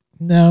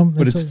 No,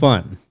 but it's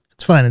fun.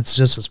 It's fun. It's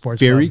just a sports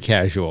very club.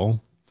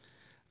 Casual.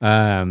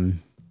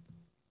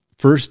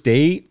 First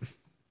date,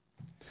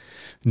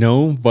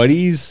 no.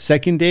 Buddies,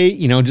 second date,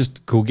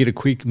 just go get a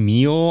quick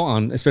meal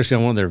especially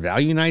on one of their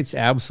value nights.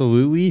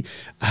 Absolutely.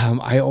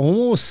 I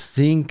almost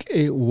think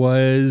it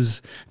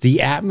was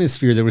the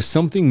atmosphere. There was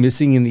something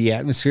missing in the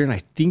atmosphere, and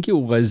I think it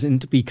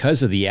wasn't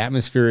because of the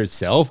atmosphere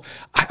itself.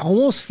 I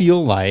almost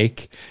feel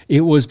like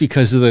it was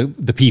because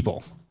of the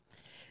people.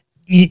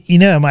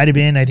 It might have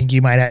been. I think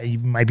you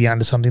might be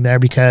onto something there,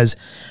 because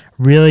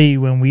really,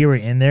 when we were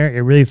in there,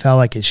 it really felt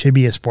like it should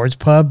be a sports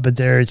pub, but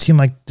it seemed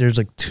like there's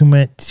like too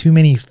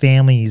many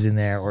families in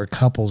there or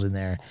couples in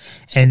there,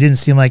 and it didn't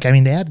seem like. I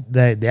mean, they had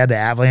the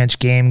Avalanche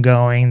game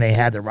going, they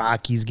had the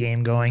Rockies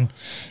game going,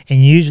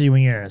 and usually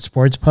when you're in a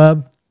sports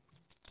pub,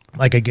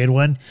 like a good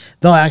one,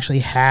 they'll actually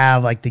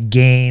have like the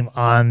game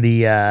on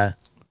the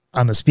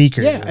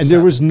speakers. Yeah, and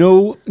there was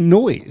no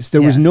noise.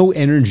 There was no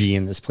energy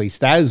in this place.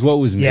 That is what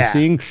was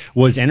missing,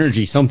 was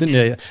energy, something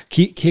to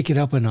kick it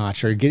up a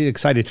notch or get it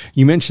excited.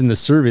 You mentioned the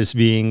service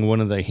being one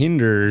of the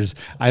hinders.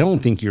 I don't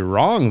think you're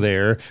wrong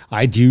there.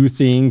 I do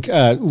think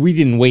we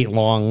didn't wait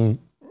long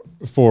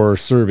for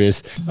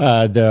service.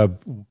 The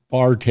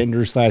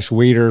bartender /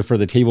 waiter for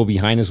the table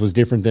behind us was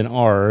different than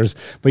ours.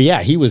 But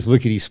yeah, he was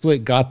lickety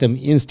split, got them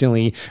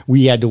instantly.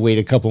 We had to wait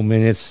a couple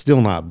minutes,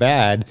 still not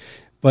bad.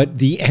 But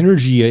the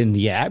energy and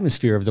the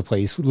atmosphere of the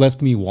place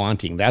left me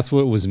wanting. That's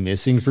what was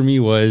missing for me,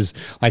 was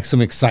like some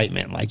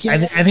excitement. Like,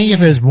 yeah, I think if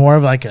it was more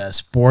of like a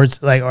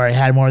sports, or it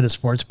had more of the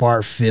sports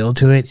bar feel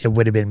to it, it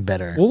would have been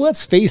better. Well,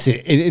 let's face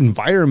it,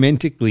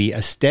 environmentally,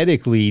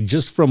 aesthetically,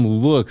 just from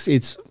looks,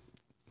 it's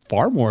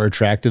far more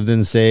attractive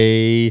than,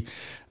 say,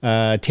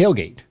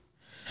 Tailgate.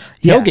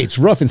 Yeah. Tailgate's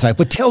rough inside,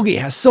 but tailgate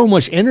has so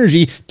much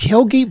energy.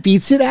 Tailgate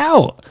beats it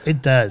out.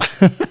 It does.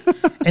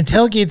 And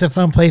tailgate's a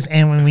fun place.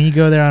 And when you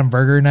go there on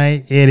burger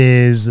night, it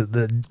is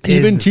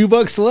Even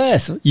 $2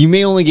 less. You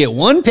may only get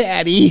one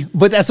patty,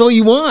 but that's all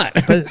you want.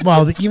 But,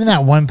 well, even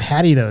that one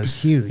patty though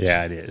is huge.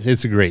 Yeah, it is.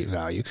 It's a great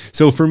value.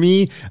 So for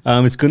me,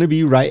 it's going to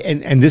be right.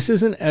 And this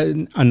isn't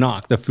a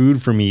knock. The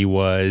food for me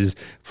was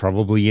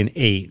probably an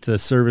 8. The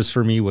service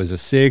for me was a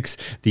 6.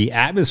 The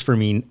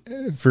atmosphere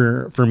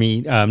for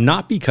me,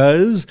 not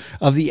because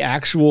of the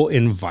actual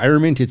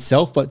environment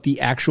itself, but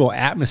the actual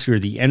atmosphere,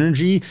 the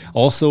energy,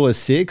 also a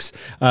 6.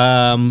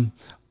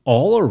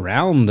 All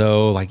around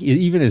though, like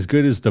even as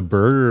good as the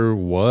burger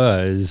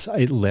was,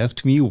 it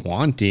left me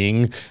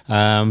wanting.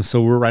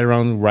 So we're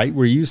right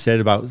where you said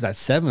about that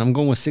 7. I'm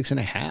going with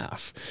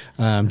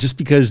 6.5, just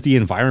because the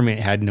environment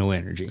had no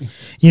energy.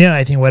 You know,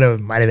 I think what it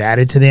might have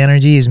added to the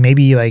energy is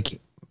maybe like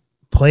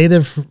play the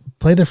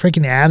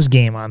freaking Avs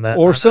game on the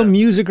or some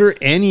music or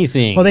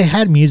anything. Well, they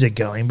had music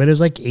going, but it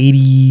was like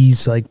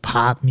 80s like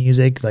pop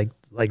music, like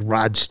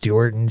Rod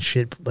Stewart and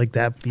shit like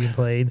that being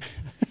played.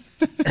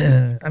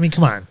 I mean,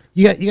 come on.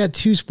 You got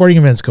 2 sporting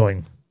events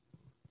going.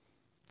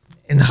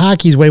 And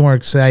hockey's way more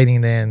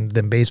exciting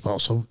than baseball.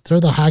 So throw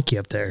the hockey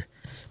up there.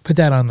 Put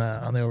that on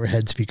the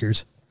overhead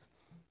speakers.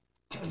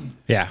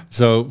 Yeah.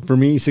 So for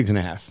me,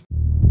 6.5.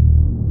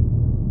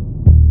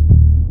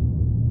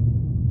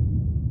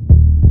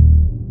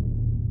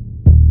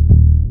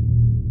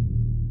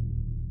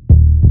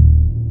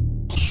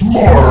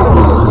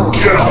 Smarter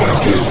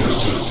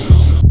challenges.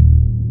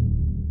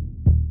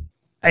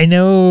 I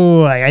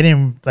know I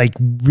didn't like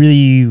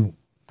really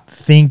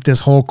think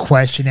this whole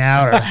question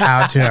out or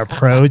how to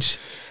approach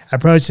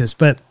this,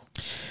 but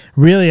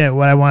really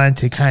what I wanted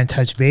to kind of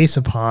touch base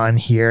upon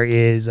here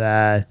is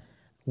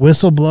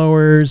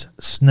whistleblowers,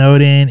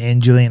 Snowden,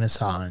 and Julian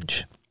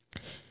Assange.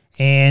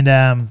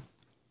 And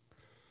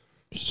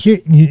here,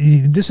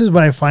 this is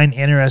what I find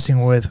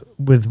interesting with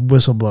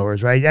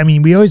whistleblowers, right? I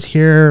mean, we always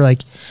hear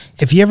like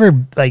if you ever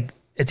like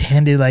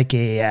attended like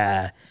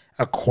a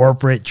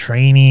corporate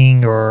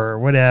training or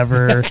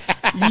whatever,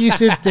 you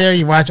sit there,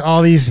 you watch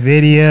all these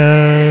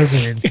videos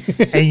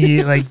and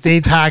you like,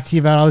 they talk to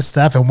you about all this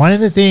stuff. And one of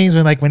the things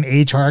when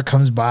HR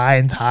comes by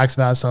and talks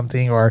about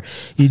something, or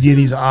you do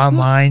these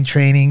online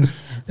trainings,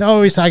 they're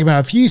always talking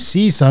about, if you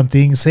see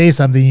something, say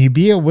something, you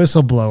be a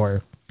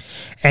whistleblower.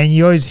 And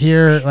you always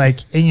hear and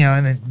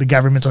then the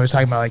government's always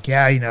talking about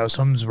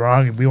something's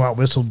wrong. We want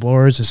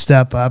whistleblowers to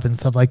step up and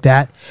stuff like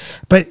that.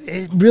 But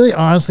it really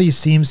honestly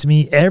seems to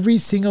me every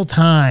single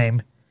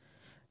time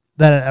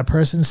that a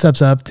person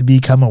steps up to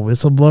become a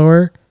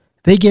whistleblower,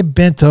 they get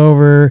bent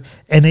over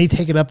and they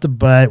take it up the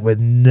butt with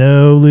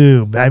no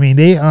lube. I mean,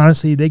 they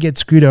get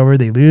screwed over.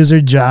 They lose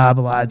their job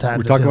a lot of times.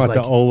 We're talking about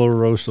the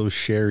Oloroso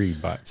sherry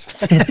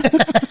butts.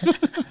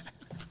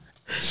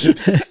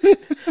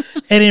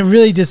 And it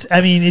really it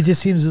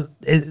just seems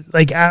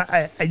like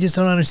I just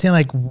don't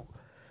understand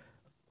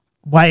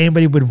why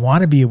anybody would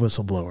want to be a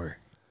whistleblower.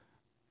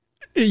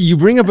 You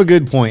bring up a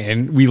good point,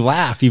 and we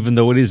laugh even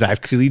though it is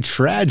actually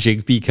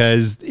tragic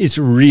because it's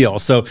real.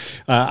 So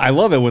I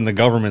love it when the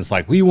government's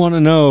like, we want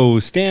to know,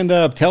 stand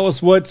up, tell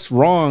us what's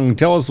wrong,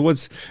 tell us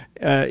what's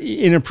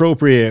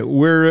inappropriate,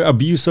 where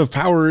abuse of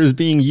power is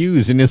being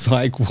used. And it's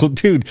like, well,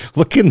 dude,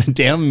 look in the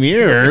damn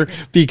mirror,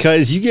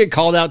 because you get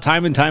called out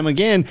time and time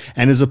again.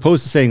 And as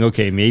opposed to saying,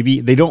 okay,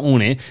 maybe they don't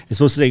own it, it's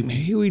supposed to say,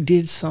 maybe we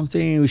did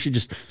something, we should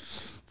just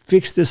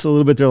fix this a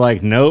little bit. They're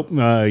like, nope,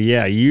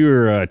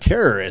 you're a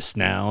terrorist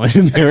now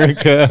in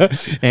America,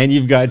 and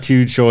you've got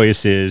 2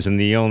 choices, and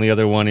the only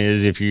other one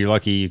is, if you're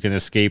lucky, you can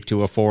escape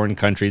to a foreign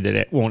country that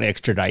it won't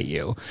extradite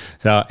you.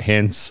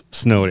 Hence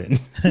Snowden.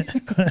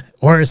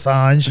 Or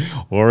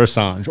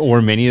Assange,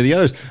 or many of the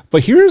others.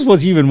 But here's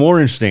what's even more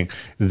interesting.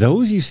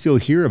 Those you still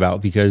hear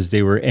about because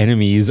they were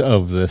enemies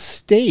of the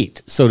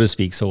state, so to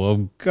speak, so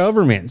of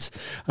governments.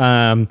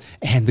 And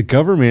the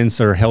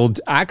governments are held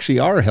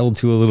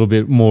to a little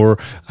bit more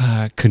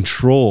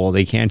control.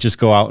 They can't just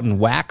go out and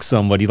whack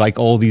somebody like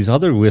all these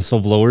other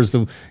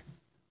whistleblowers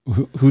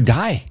who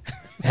die.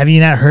 Have you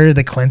not heard of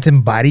the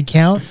Clinton body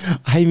count?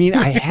 I mean,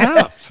 I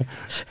have.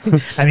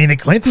 I mean, the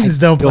Clintons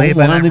don't play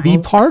by want to be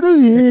part of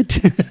it.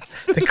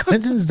 The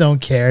Clintons don't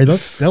care.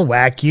 They'll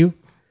whack you.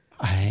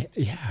 I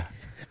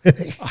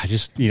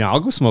just, I'll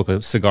go smoke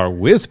a cigar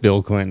with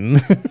Bill Clinton.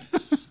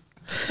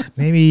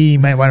 Maybe you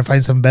might want to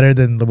find something better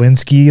than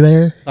Lewinsky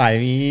there. I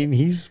mean,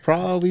 he's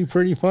probably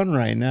pretty fun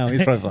right now.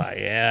 He's probably like,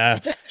 yeah,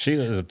 she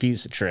was a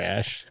piece of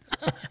trash.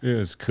 It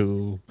was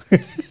cool.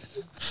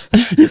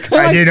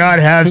 I did not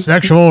have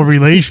sexual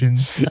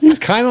relations. He's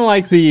kind of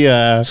like the,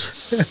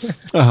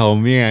 oh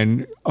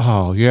man.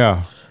 Oh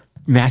yeah.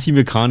 Matthew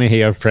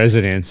McConaughey of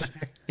presidents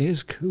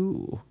is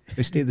cool.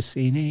 They stay the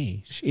same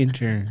age.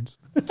 Interns.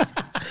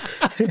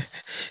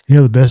 You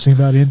know the best thing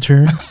about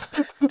interns?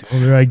 The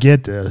older I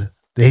get,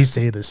 they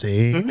stay the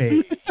same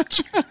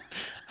age.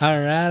 All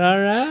right.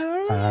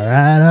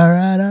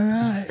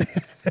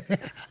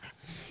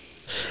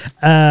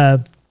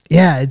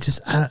 Yeah, it's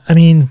just, I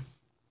mean,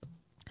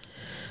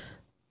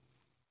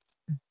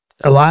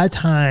 a lot of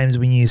times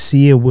when you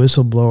see a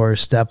whistleblower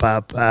step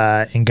up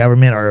in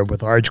government or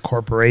with large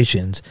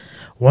corporations,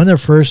 one of the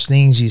first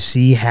things you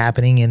see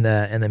happening in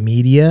the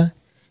media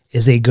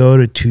is they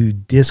go to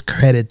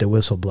discredit the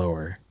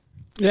whistleblower.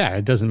 Yeah,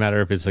 it doesn't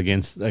matter if it's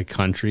against a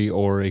country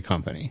or a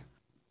company.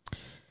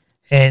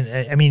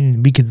 And I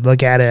mean, we could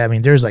look at it. I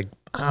mean, there's like,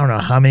 I don't know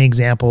how many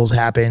examples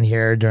happened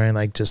here during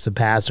like just the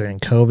past during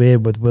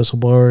COVID with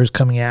whistleblowers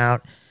coming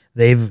out.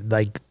 They've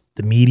like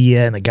the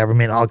media and the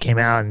government all came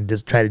out and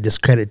just try to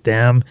discredit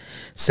them,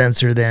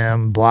 censor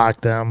them,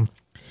 block them.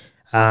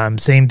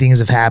 Same things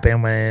have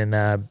happened when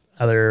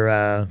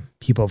other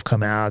people have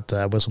come out,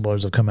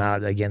 whistleblowers have come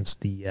out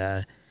against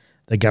the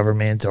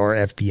government or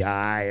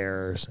FBI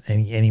or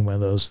any one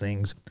of those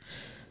things.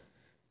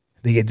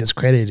 They get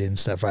discredited and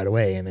stuff right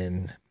away, and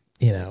then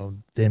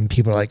then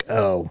people are like,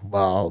 oh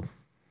well,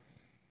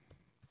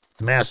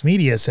 the mass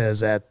media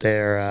says that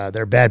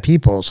they're bad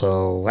people,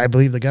 so I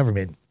believe the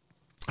government.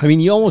 I mean,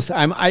 you almost.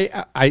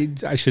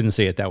 I shouldn't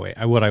say it that way.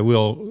 What I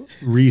will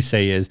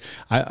re-say is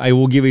I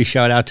will give a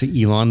shout out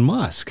to Elon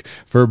Musk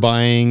for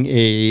buying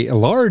a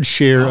large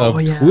share of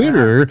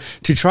Twitter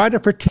to try to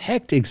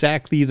protect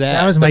exactly that.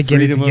 That was my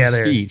get it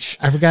together.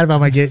 I forgot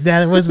about my get.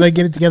 That was my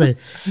get it together.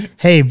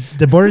 Hey,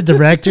 the board of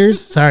directors.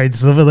 Sorry,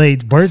 it's a little bit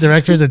late. Board of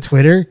directors of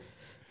Twitter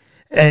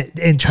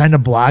and trying to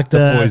block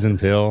the poison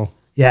pill.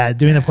 Yeah,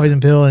 doing the poison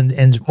pill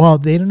and well,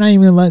 they don't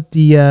even let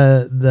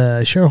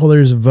the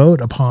shareholders vote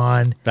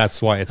upon.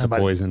 That's why it's a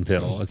poison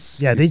pill.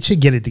 They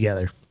should get it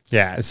together.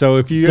 Yeah, so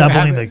if you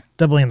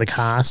doubling the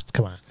cost,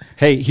 come on.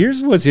 Hey,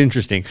 here's what's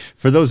interesting.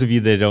 For those of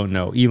you that don't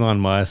know, Elon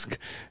Musk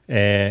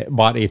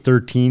bought a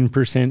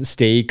 13%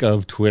 stake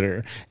of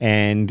Twitter,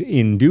 and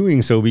in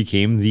doing so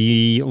became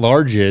the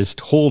largest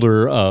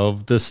holder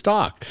of the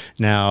stock.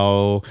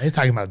 Now, they're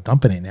talking about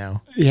dumping it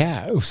now.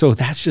 Yeah, so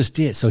that's just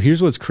it. So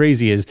here's what's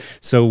crazy is,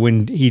 so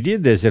when he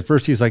did this, at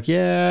first he's like,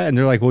 yeah, and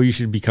they're like, well, you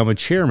should become a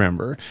chair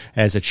member.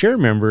 As a chair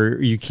member,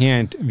 you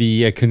can't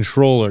be a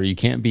controller. You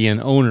can't be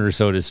an owner,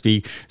 so to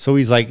speak. So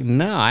he's like,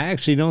 no, I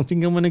actually don't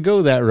think I'm going to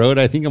go that road.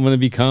 I think I'm going to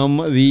become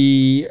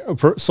the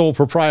sole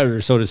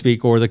proprietor, so to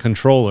speak, or the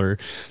controller,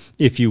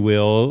 if you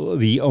will,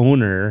 the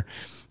owner.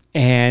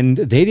 And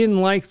they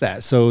didn't like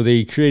that, so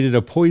they created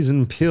a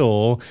poison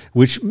pill,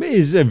 which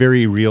is a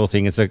very real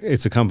thing. It's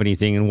a company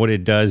thing, and what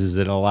it does is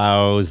it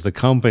allows the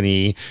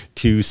company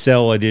to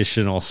sell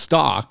additional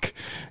stock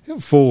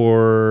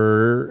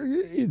for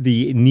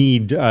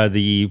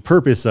the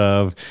purpose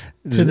of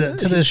to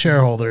the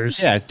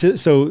shareholders. Yeah.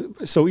 So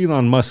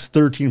Elon Musk's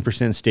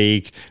 13%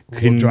 stake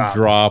can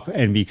drop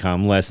and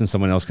become less, and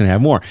someone else can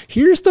have more.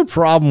 Here's the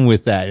problem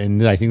with that,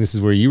 and I think this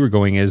is where you were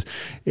going, is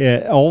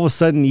all of a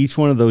sudden each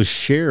one of those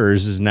shares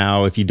is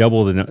now, if you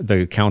double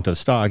the count of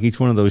stock, each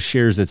one of those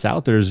shares that's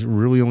out there is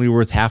really only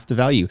worth half the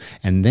value.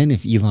 And then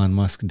if Elon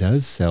Musk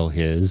does sell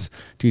his,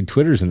 dude,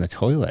 Twitter's in the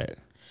toilet.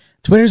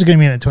 Twitter's going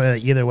to be in the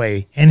toilet either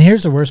way. And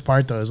here's the worst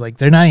part, though, is like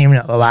they're not even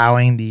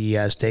allowing the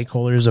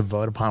stakeholders to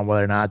vote upon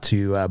whether or not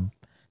to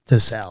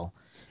sell,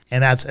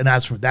 and that's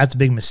a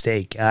big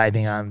mistake, I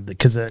think,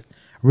 because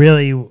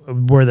really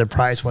where the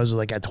price was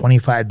like at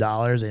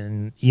 $25,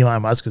 and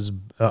Elon Musk was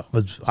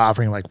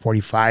offering like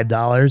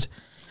 $45.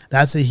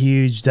 That's a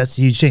huge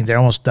thing. They're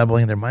almost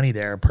doubling their money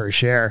there per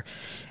share,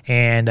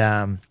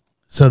 and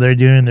so they're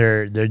doing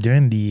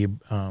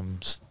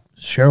the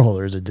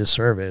shareholders a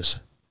disservice.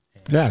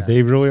 Yeah,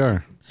 they really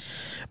are.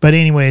 But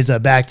anyways,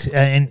 back to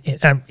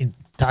and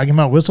talking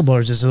about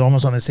whistleblowers, this is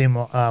almost on the same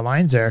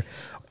lines there.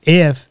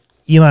 If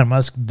Elon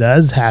Musk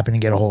does happen to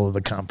get a hold of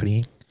the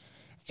company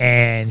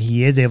and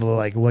he is able to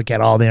like look at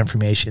all the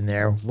information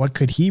there, what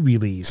could he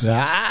release?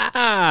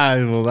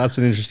 Well, that's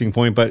an interesting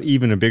point, but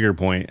even a bigger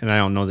point, and I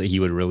don't know that he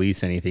would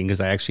release anything because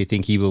I actually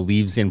think he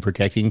believes in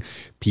protecting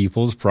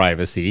people's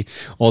privacy.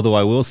 Although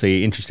I will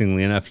say,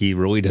 interestingly enough, he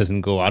really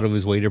doesn't go out of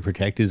his way to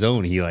protect his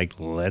own. He like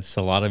lets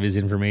a lot of his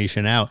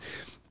information out.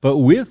 But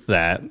with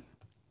that,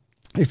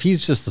 if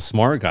he's just a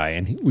smart guy,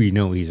 and we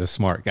know he's a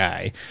smart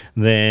guy,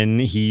 then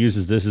he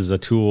uses this as a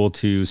tool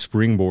to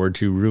springboard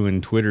to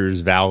ruin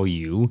Twitter's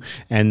value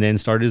and then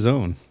start his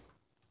own.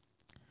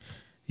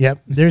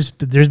 Yep. There's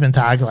been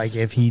talk like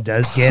if he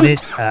does get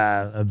it,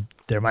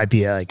 there might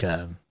be a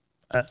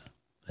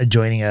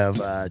joining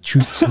of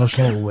Truth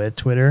Social with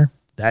Twitter.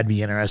 That'd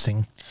be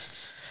interesting.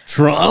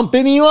 Trump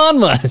and Elon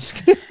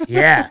Musk.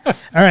 Yeah. All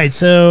right.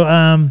 So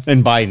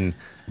and Biden.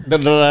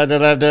 Good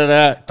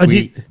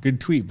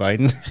tweet,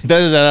 Biden.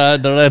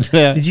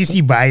 Did you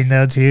see Biden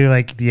though too?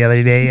 Like the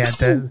other day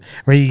at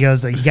where he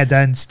goes, like he got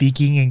done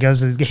speaking and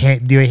goes to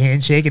do a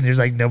handshake, and there's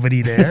like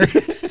nobody there,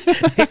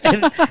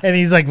 and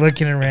he's like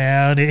looking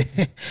around, and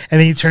then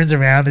he turns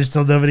around, there's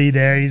still nobody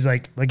there. He's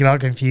like looking all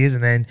confused,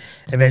 and then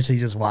eventually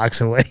he just walks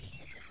away.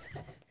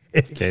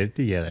 Get it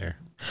together.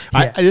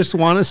 Yeah. I just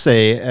want to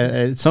say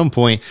at some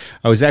point,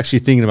 I was actually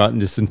thinking about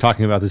this and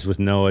talking about this with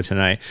Noah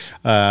tonight.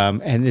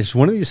 And it's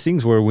one of these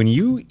things where when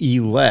you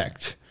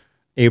elect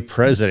a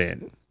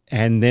president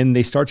and then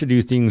they start to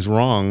do things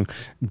wrong,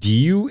 do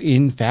you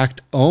in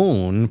fact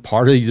own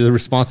part of the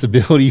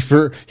responsibility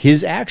for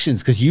his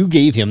actions? Because you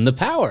gave him the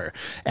power.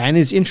 And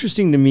it's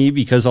interesting to me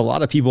because a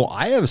lot of people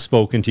I have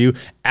spoken to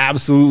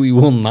absolutely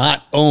will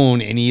not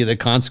own any of the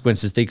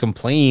consequences. They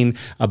complain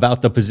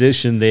about the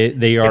position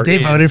they are If they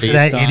in voted for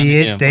based that on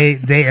idiot, him.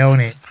 they own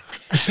it.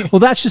 Well,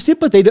 that's just it.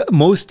 But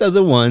most of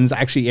the ones,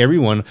 actually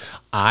everyone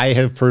I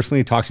have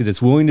personally talked to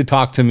that's willing to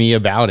talk to me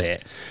about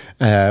it,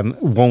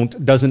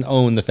 doesn't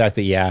own the fact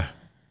that,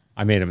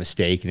 I made a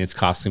mistake and it's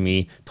costing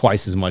me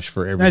twice as much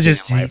for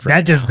everything.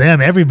 Not just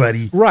them,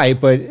 everybody. Right.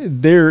 But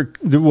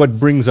what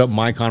brings up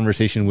my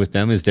conversation with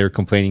them is they're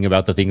complaining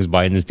about the things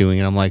Biden is doing.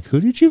 And I'm like, who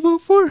did you vote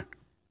for?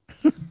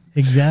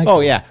 Exactly. Oh,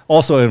 yeah.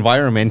 Also,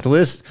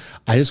 environmentalists,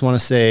 I just want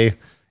to say,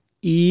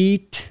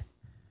 eat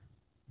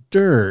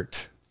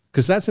dirt.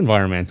 Because that's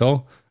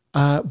environmental.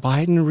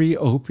 Biden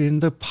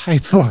reopened the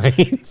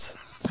pipelines.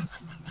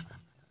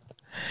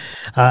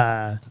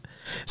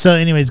 So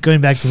anyways,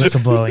 going back to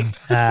whistleblowing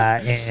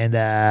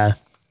and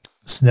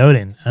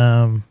Snowden.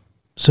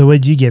 So what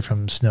did you get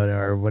from Snowden,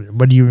 or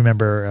what do you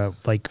remember,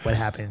 what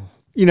happened?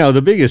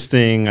 The biggest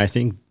thing I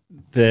think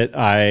that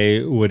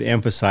I would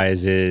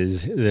emphasize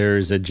is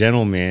there's a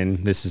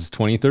gentleman, this is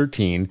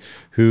 2013,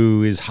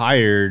 who is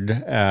hired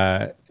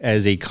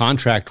as a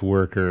contract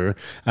worker,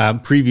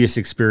 previous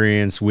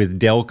experience with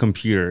Dell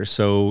Computers.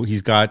 So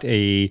he's got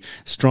a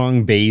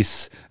strong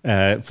base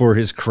for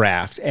his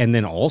craft, and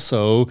then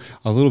also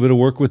a little bit of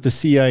work with the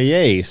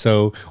CIA.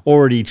 So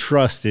already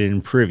trusted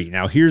and privy.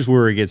 Now here's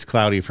where it gets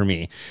cloudy for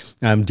me.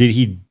 Did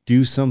he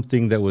do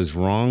something that was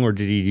wrong, or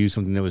did he do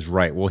something that was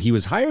right? Well, he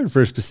was hired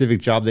for a specific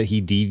job that he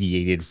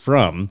deviated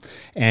from.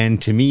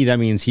 And to me, that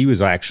means he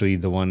was actually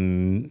the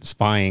one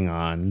spying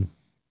on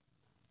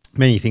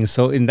many things.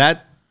 So in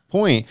that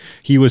point,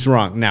 he was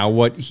wrong. Now,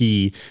 what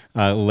he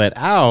let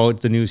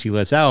out, the news he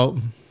lets out,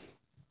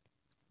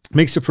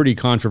 makes it pretty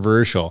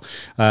controversial,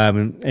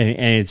 and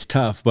it's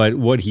tough. But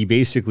what he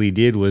basically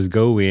did was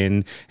go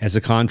in as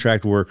a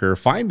contract worker,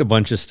 find a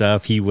bunch of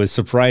stuff he was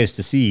surprised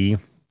to see.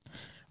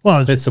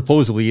 Well, that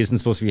supposedly isn't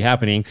supposed to be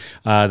happening.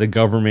 The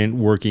government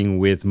working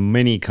with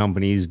many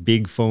companies,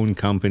 big phone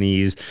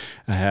companies,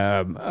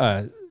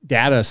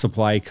 data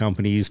supply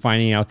companies,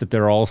 finding out that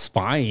they're all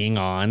spying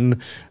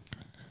on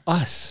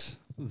us,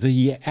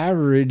 the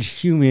average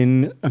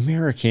human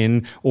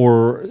American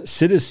or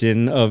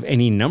citizen of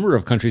any number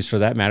of countries for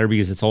that matter,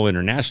 because it's all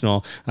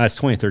international. It's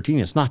 2013.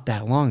 It's not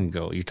that long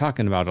ago. You're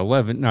talking about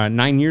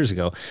 9 years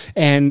ago.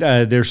 And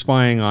they're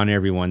spying on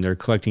everyone. They're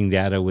collecting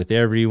data with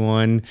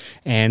everyone.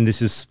 And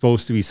this is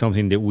supposed to be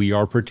something that we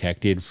are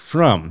protected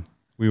from.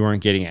 We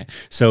weren't getting it.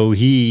 So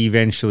he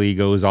eventually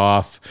goes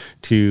off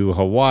to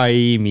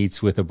Hawaii,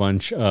 meets with a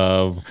bunch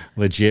of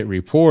legit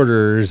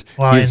reporters.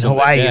 Well, in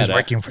Hawaii, he was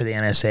working for the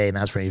NSA, and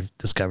that's where he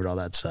discovered all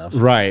that stuff.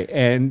 Right.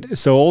 And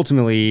so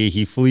ultimately,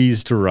 he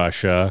flees to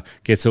Russia,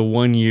 gets a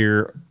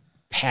 1-year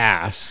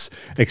pass,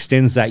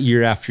 extends that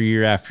year after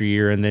year after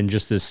year, and then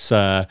just this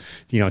 2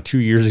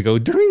 years ago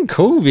during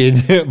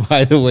COVID,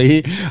 by the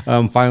way,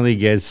 finally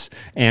gets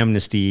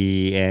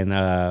amnesty and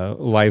a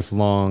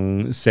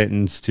lifelong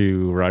sentence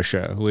to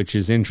Russia, which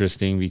is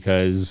interesting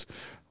because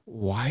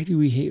why do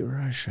we hate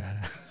Russia?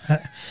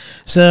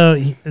 So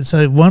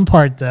one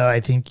part though I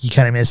think you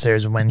kind of missed there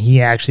is when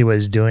he actually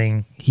was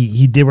doing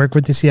he did work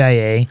with the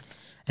CIA.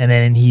 And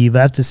then he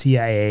left the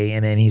CIA,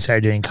 and then he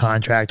started doing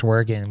contract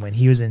work. And when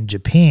he was in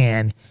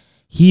Japan,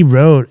 he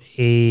wrote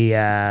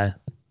a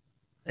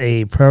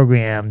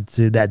program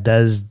that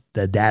does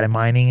the data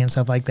mining and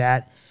stuff like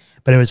that.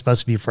 But it was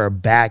supposed to be for a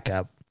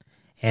backup.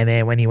 And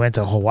then when he went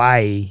to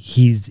Hawaii,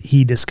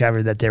 he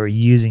discovered that they were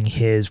using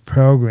his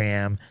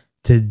program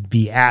to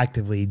be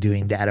actively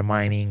doing data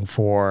mining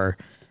for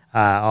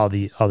all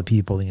the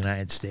people in the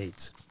United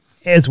States,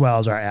 as well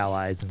as our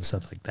allies and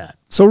stuff like that.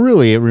 So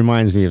really, it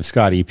reminds me of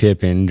Scottie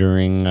Pippen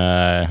during,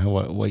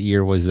 what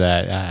year was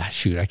that?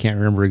 I can't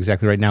remember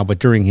exactly right now, but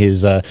during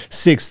his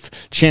 6th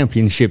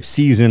championship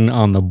season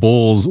on the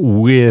Bulls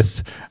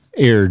with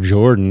Air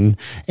Jordan,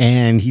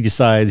 and he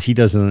decides he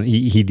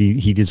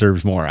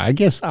deserves more.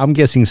 I'm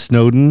guessing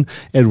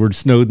Edward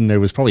Snowden there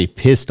was probably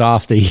pissed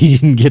off that he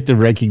didn't get the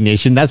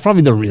recognition. That's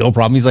probably the real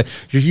problem. He's like,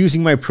 you're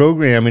using my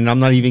program and I'm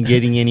not even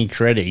getting any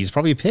credit. He's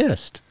probably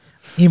pissed.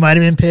 He might have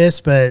been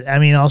pissed, but I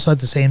mean, also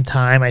at the same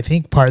time, I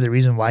think part of the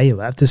reason why he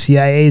left the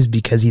CIA is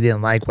because he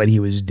didn't like what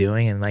he was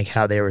doing and like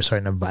how they were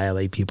starting to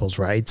violate people's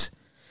rights.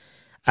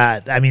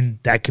 I mean,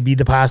 that could be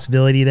the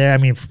possibility there. I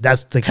mean,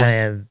 that's the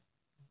kind of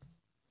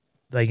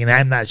like, and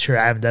I'm not sure.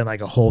 I haven't done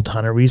like a whole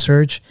ton of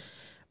research,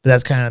 but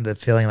that's kind of the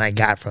feeling I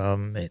got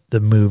from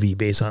the movie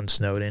based on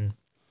Snowden.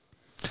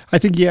 I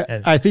think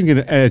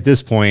at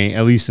this point,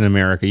 at least in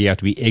America, you have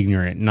to be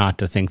ignorant not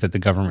to think that the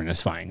government is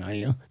spying on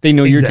you. They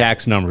know your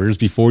tax numbers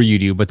before you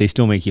do, but they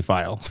still make you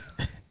file.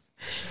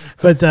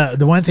 But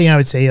the one thing I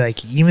would say,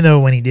 like, even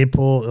though when he did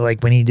pull,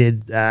 like when he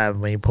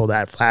pulled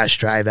that flash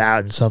drive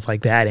out and stuff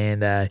like that,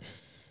 and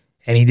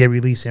he did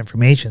release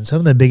information, some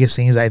of the biggest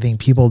things I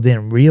think people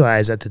didn't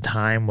realize at the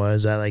time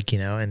was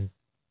and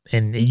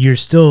and you're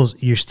still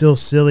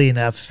silly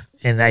enough,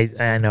 and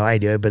I know I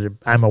do it, but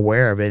I'm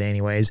aware of it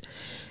anyways,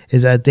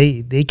 is that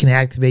they can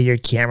activate your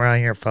camera on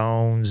your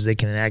phones. They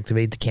can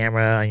activate the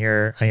camera on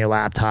your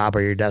laptop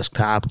or your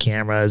desktop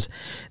cameras.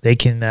 They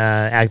can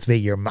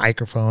activate your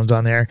microphones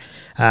on there.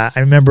 I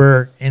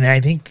remember, and I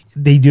think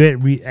they do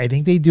it. I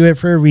think they do it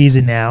for a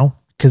reason now,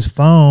 because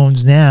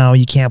phones now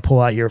you can't pull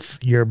out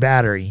your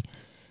battery.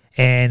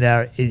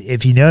 And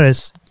if you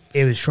notice,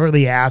 it was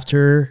shortly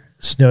after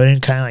Snowden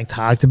kind of like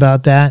talked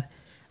about that,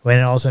 when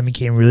it also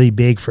became really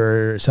big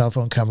for cell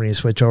phone companies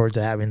to switch over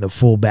to having the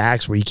full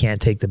backs where you can't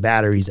take the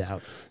batteries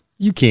out.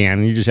 You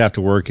can. You just have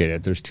to work at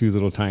it. There's 2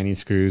 little tiny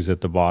screws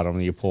at the bottom,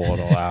 and you pull it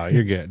all out.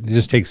 You're good. It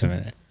just takes a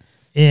minute.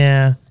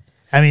 Yeah.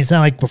 I mean, it's not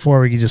like before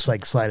where you just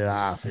like slide it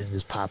off and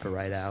just pop it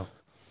right out.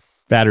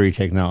 Battery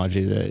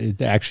technology,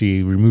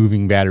 actually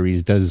removing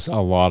batteries does a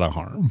lot of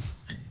harm.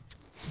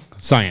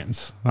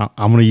 Science. I'm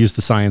going to use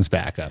the science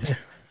backup.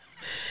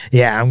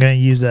 Yeah, I'm going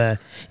to use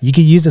you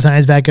can use the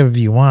science backup if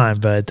you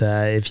want, but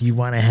if you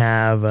want to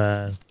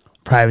have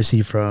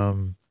privacy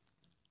from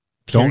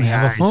don't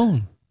have eyes, a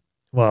phone.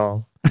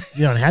 Well,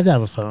 you don't have to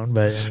have a phone,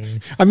 but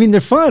I mean, they're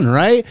fun,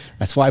 right?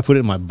 That's why I put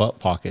it in my butt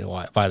pocket,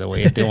 by the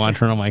way. If they want to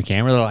turn on my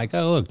camera, they're like,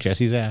 oh, look,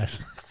 Jesse's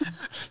ass.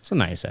 It's a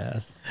nice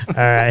ass. All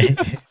right.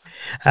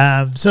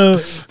 So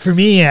for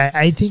me,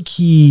 I think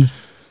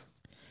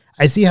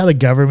I see how the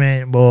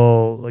government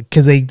will,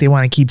 because they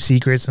want to keep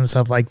secrets and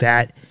stuff like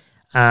that.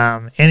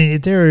 And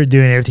if they're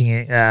doing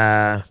everything,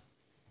 I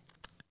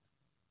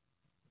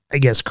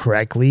guess,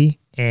 correctly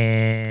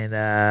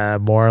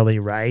and morally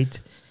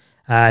right,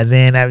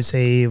 then I would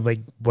say like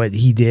what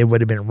he did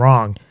would have been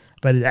wrong.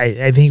 But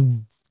I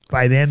think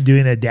by them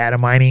doing the data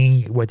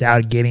mining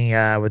without getting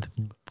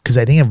because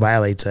I think it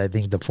violates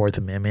the Fourth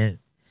Amendment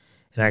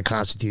in our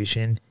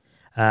Constitution,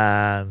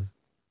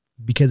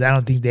 because I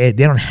don't think they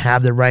don't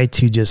have the right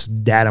to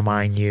just data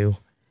mine you.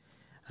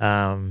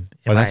 Well,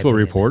 that's what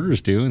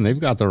reporters do, and they've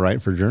got the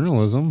right for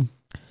journalism.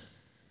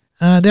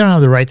 They don't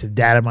have the right to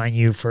data mine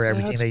you for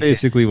everything. That's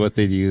basically what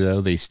they do,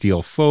 though. They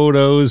steal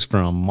photos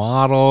from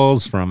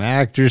models, from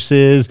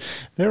actresses.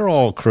 They're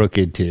all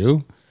crooked,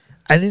 too.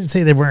 I didn't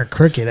say they weren't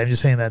crooked. I'm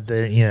just saying that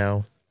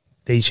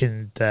they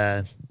shouldn't.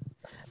 I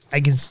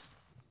just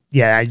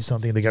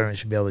don't think the government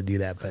should be able to do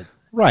that. But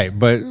right,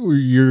 but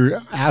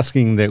you're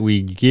asking that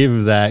we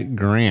give that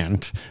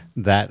grant,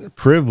 that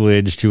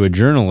privilege to a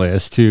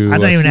journalist to. I'm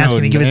not even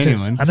asking to give it to.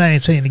 anyone. I'm not even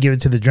saying to give it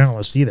to the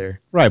journalist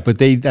either. Right, but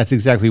that's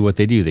exactly what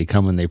they do. They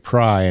come and they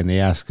pry and they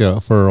ask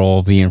for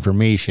all the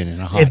information in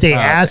a hot If they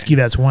topic. ask you,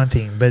 that's one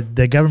thing. But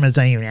the government's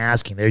not even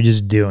asking; they're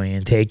just doing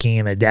and taking,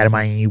 and they're data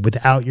mining you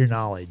without your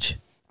knowledge.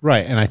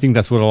 Right, and I think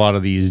that's what a lot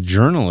of these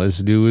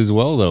journalists do as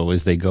well, though,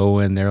 is they go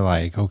and they're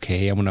like,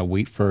 okay, I'm going to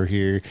wait for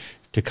here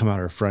to come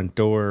out our front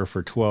door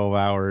for 12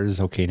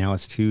 hours. Okay, now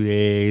it's 2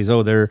 days.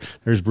 Oh, there's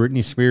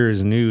Britney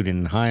Spears nude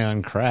and high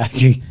on crack.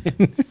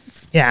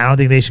 Yeah, I don't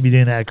think they should be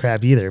doing that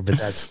crap either, but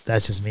that's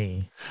just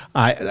me.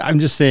 I'm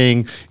just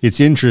saying it's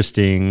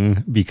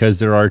interesting because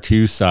there are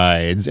two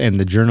sides, and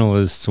the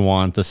journalists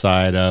want the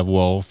side of,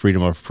 well,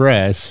 freedom of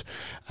press.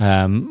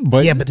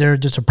 But they're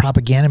just a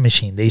propaganda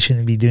machine. They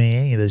shouldn't be doing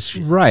any of this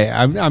shit. Right.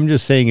 I'm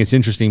just saying it's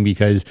interesting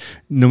because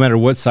no matter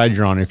what side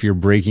you're on, if you're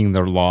breaking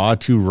the law,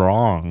 two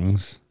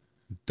wrongs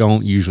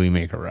don't usually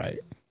make a right.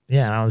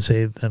 Yeah, I would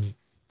say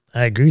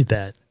I agree with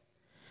that.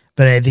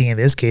 But I think in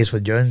this case,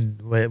 what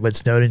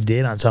Snowden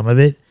did on some of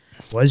it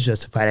was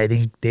justified.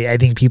 I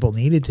think people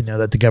needed to know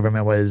that the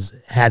government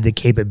had the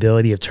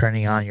capability of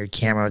turning on your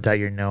camera without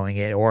you knowing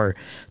it, or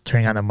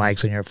turning on the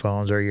mics on your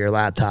phones or your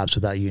laptops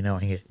without you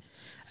knowing it.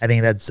 I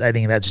think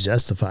that's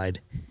justified.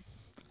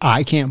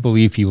 I can't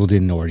believe people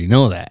didn't already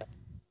know that.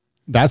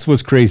 That's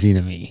what's crazy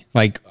to me.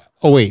 Like,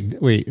 oh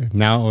wait,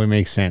 now it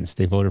makes sense.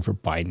 They voted for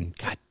Biden.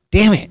 God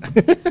damn it.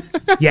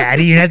 Yeah, I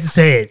didn't even have to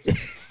say it.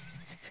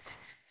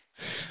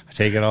 I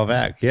take it all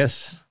back.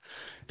 Yes.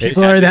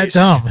 People are that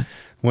dumb.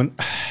 All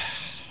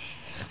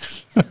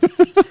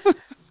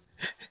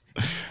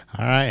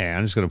right,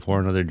 I'm just going to pour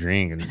another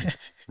drink and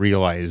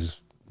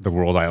realize the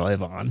world I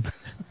live on.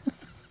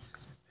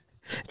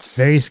 It's a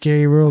very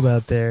scary world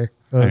out there.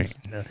 Right.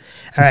 All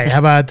right. How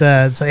about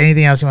so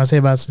anything else you want to say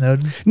about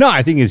Snowden? No,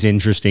 I think it's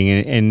interesting.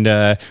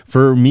 And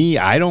for me,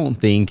 I don't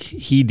think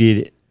he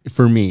did.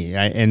 For me,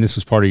 and this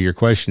was part of your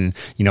question,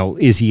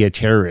 is he a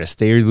terrorist?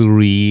 They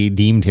literally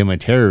deemed him a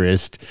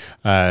terrorist.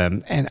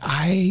 And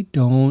I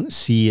don't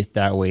see it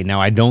that way.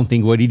 Now, I don't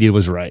think what he did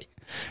was right.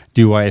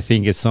 Do I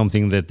think it's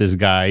something that this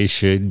guy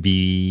should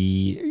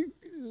be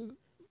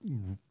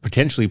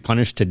potentially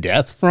punished to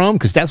death from?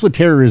 Because that's what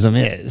terrorism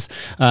is.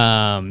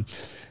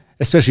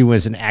 Especially when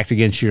it's an act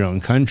against your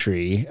own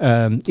country.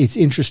 It's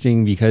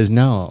interesting because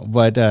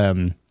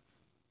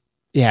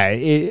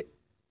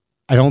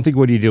I don't think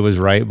what he did was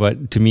right,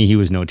 but to me, he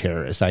was no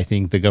terrorist. I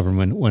think the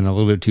government went a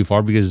little bit too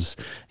far because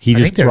he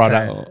just brought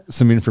out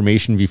some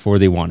information before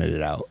they wanted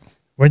it out.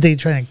 Weren't they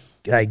trying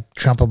to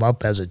trump him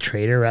up as a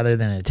traitor rather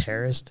than a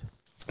terrorist?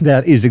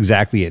 That is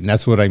exactly it. And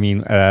that's what I mean.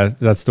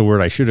 That's the word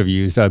I should have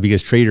used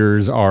because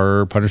traitors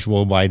are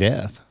punishable by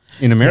death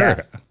in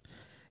America.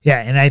 Yeah,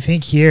 and I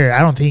think here, I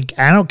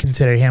don't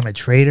consider him a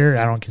traitor.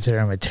 I don't consider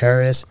him a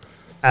terrorist.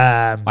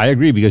 I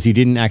agree because he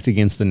didn't act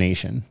against the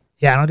nation.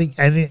 Yeah, I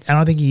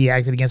don't think he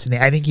acted against the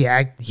nation. I think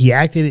he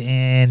acted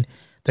in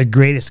the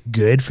greatest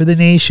good for the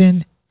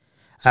nation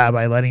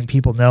by letting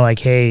people know, like,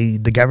 hey,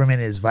 the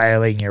government is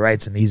violating your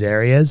rights in these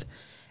areas.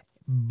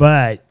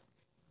 But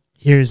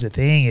here's the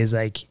thing: is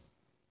like,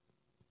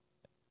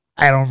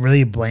 I don't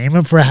really blame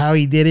him for how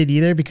he did it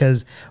either,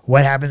 because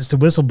what happens to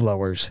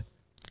whistleblowers?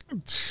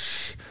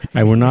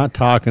 And we're not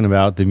talking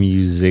about the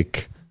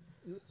music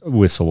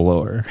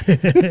whistleblower.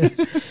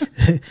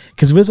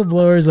 Because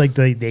whistleblowers, like,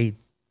 they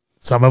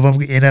some of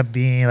them end up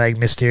being like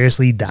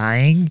mysteriously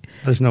dying.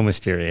 There's no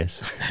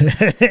mysterious.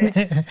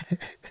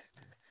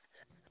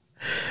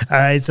 All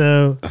right,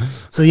 so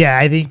yeah,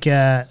 I think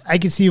I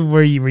can see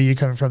where you're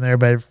coming from there,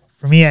 but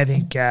for me, I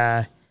think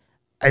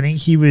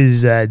he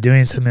was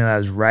doing something that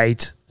was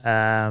right.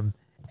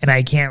 And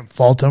I can't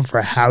fault him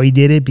for how he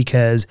did it,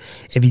 because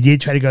if he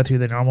did try to go through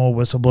the normal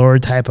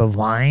whistleblower type of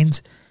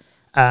lines,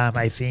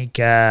 I think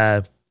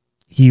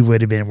he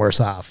would have been worse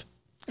off.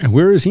 And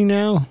where is he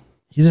now?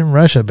 He's in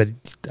Russia, but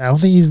I don't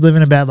think he's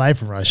living a bad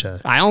life in Russia.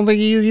 I don't think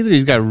he is either.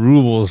 He's got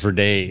rubles for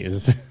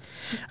days.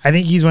 I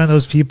think he's one of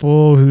those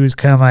people who's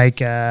kind of like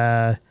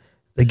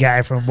the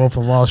guy from Wolf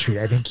of Wall Street.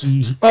 I think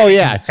he. Oh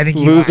yeah, I think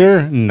he loser.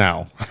 Won.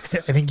 No, I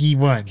think he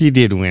won. He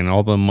did win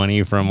all the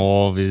money from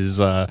all of his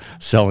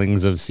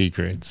sellings of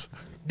secrets.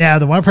 Now,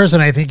 the one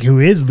person I think who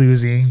is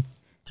losing,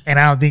 and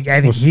I think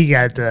he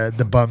got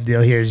the bum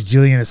deal here, is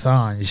Julian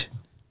Assange.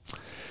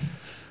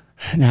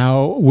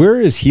 Now,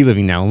 where is he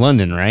living now?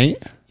 London, right?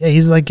 Yeah,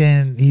 he's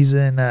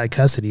in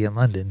custody in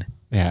London.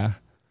 Yeah.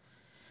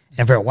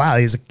 And for a while,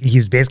 he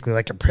was basically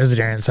like a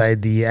prisoner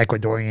inside the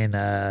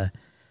Ecuadorian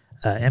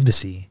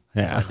embassy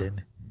in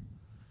London.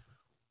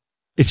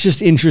 It's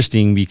just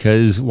interesting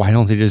because why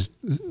don't they just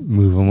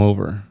move him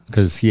over?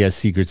 Because he has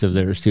secrets of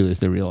theirs too. Is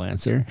the real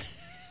answer?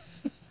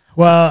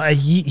 Well,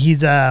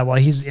 he's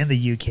in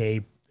the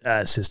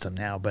UK system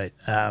now, but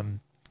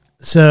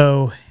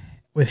so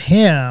with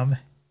him,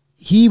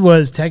 he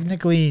was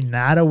technically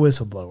not a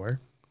whistleblower.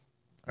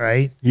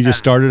 Right. He just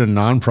started a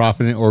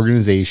nonprofit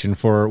organization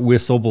for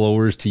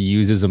whistleblowers to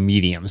use as a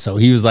medium. So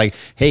he was like,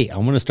 hey,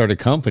 I'm going to start a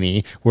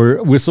company where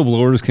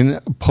whistleblowers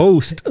can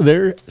post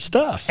their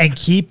stuff and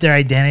keep their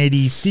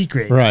identity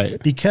secret.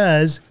 Right.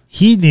 Because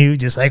he knew,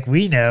 just like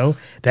we know,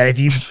 that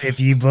if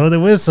you blow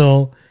the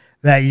whistle,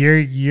 that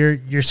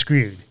you're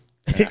screwed.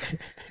 Yeah.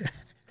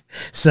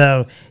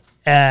 So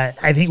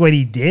I think what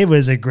he did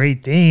was a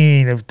great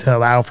thing to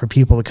allow for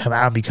people to come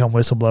out and become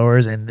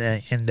whistleblowers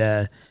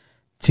and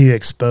to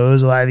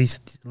expose a lot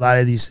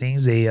of these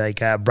things. They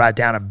brought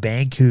down a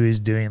bank who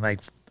is doing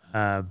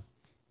not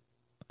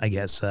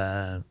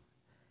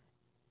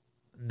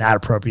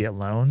appropriate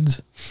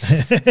loans.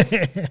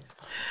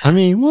 I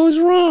mean, what was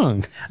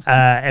wrong?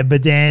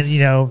 But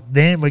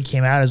then what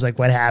came out is like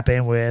what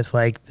happened with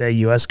like the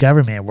U.S.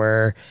 government,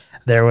 where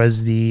there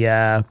was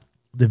the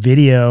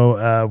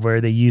video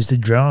where they used the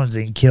drones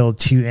and killed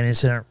 2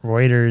 innocent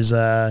Reuters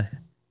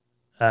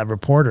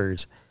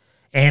reporters.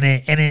 And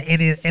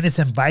an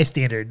innocent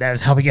bystander that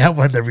was helping out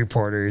one of the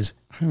reporters.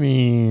 I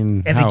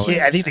mean, and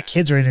I think the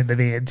kids were in the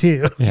van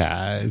too.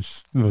 Yeah,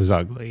 it was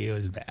ugly. It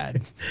was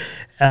bad.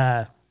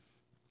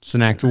 It's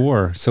an act of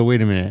war. So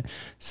wait a minute.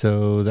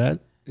 So that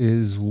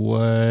is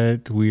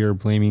what we are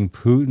blaming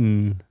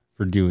Putin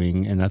for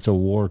doing, and that's a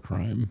war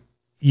crime.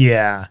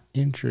 Yeah.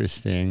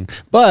 Interesting.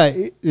 But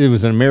it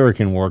was an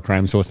American war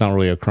crime, so it's not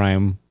really a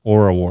crime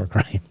or a war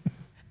crime.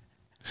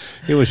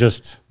 It was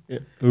just...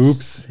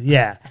 Oops.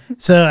 Yeah.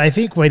 So I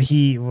think what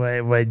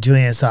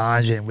Julian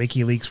Assange and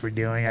WikiLeaks were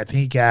doing, I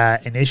think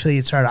initially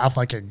it started off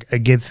like a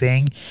good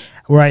thing,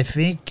 where I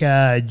think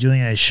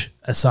Julian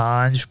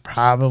Assange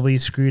probably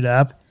screwed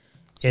up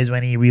is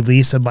when he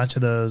released a bunch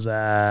of those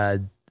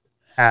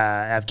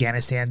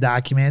Afghanistan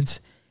documents,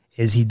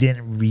 is he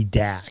didn't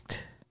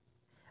redact.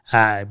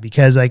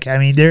 Because I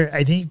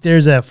think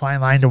there's a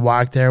fine line to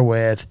walk there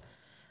with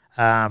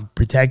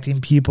protecting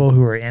people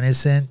who are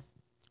innocent,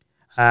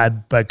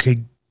 but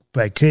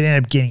could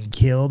end up getting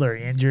killed or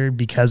injured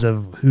because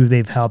of who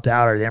they've helped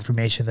out or the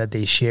information that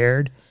they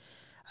shared,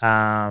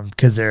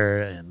 because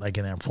they're like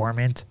an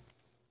informant.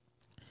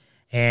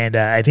 And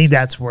I think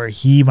that's where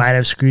he might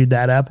have screwed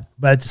that up.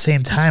 But at the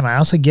same time, I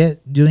also get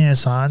Julian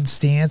Assange's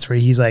stance where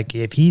he's like,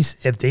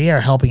 if they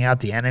are helping out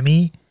the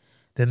enemy,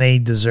 then they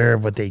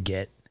deserve what they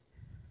get.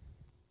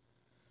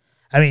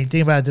 I mean,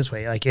 think about it this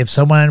way. Like if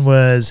someone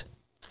was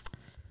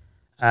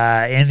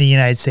in the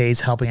United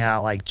States helping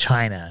out like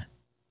China,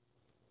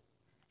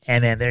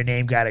 and then their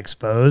name got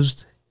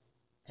exposed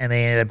and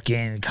they ended up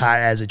getting caught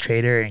as a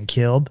traitor and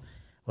killed,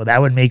 well, that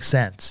would make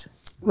sense.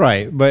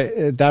 Right. But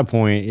at that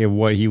point,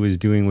 what he was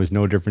doing was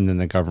no different than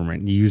the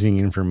government, using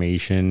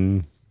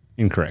information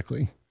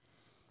incorrectly.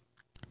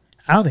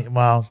 I don't think,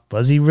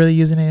 was he really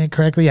using it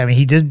incorrectly? I mean,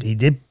 he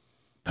did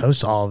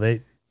post all of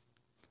it.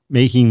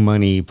 Making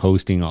money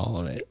posting all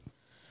of it.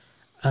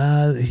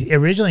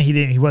 Originally,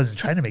 he wasn't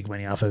trying to make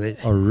money off of it.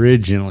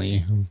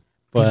 Originally.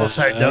 But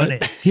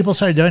People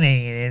start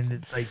donating,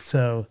 and like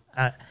so.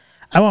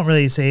 I won't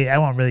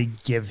really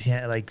give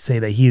him say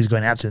that he was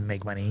going after them to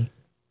make money.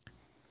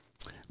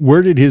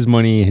 where did his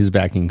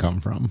backing come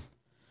from?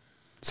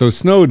 So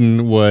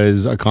Snowden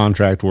was a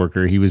contract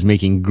worker. He was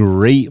making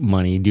great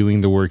money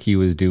doing the work he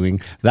was doing.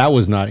 That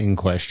was not in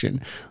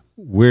question.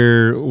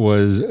 Where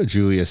was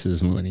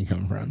Julius's money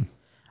come from?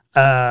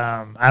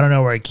 I don't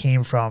know where it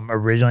came from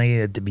originally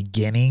at the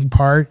beginning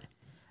part.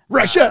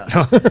 Russia.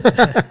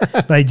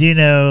 But I do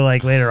know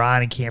like later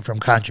on it came from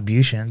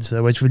contributions,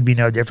 which would be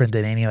no different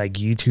than any like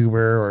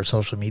YouTuber or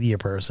social media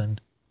person.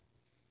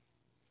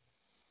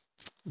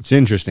 It's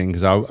interesting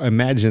because I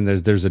imagine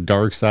there's a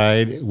dark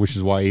side, which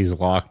is why he's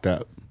locked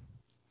up.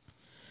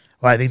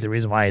 Well, I think the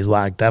reason why he's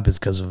locked up is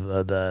because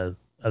of the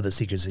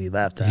secrets he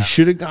left out. He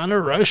should have gone to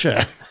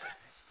Russia.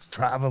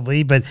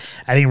 Probably, but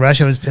I think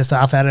Russia was pissed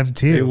off at him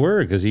too. They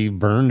were, because he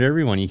burned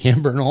everyone. You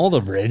can't burn all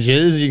the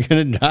bridges. You're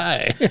going to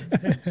die.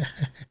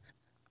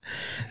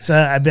 So,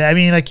 I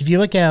mean, like if you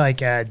look at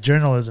like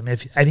journalism, I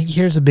think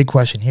here's a big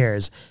question here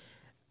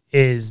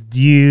is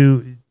do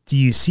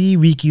you see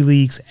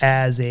WikiLeaks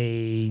as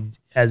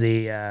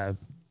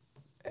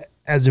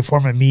a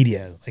form of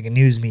media, like a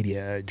news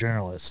media,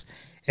 journalists?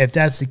 If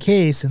that's the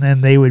case, and then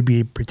they would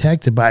be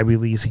protected by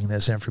releasing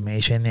this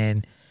information,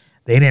 and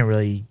they didn't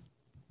really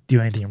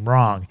do anything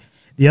wrong.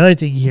 The other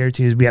thing here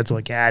too is we have to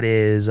look at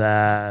is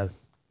the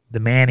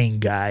Manning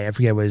guy. I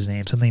forget what his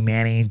name. Something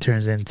Manning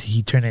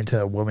he turned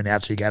into a woman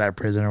after he got out of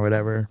prison or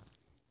whatever.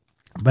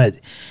 But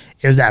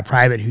it was that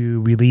private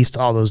who released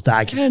all those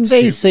documents.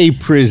 And they say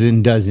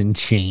prison doesn't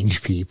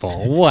change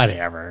people.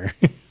 Whatever.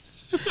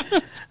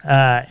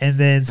 And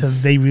then so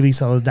they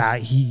released all those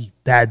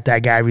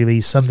that guy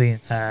released something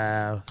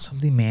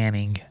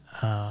Manning.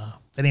 But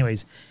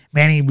anyways,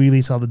 Manning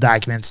released all the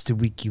documents to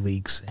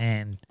WikiLeaks,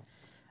 and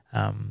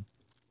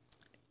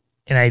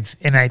I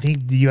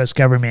think the U.S.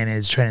 government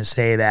is trying to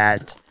say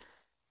that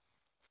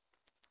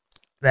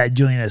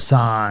Julian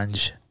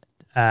Assange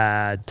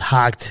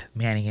talked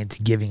Manning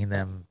into giving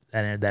them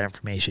that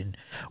information,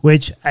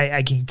 which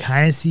I can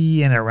kind of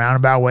see in a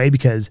roundabout way,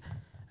 because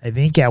I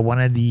think at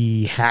one of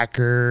the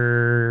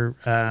hacker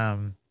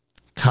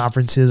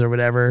conferences or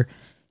whatever,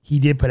 he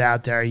did put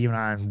out there, even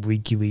on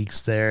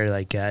WikiLeaks there,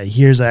 like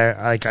here's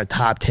our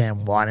top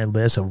 10 wanted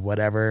list of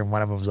whatever, and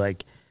one of them was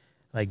like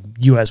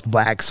U.S.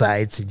 black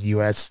sites and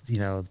U.S.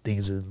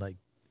 things in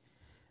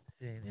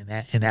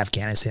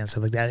Afghanistan,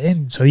 stuff like that,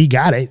 and so he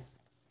got it.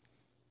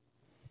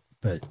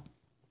 But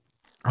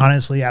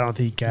honestly, I don't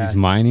think he's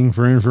mining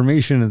for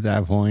information at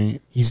that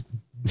point.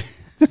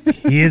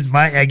 He is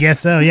mining. I guess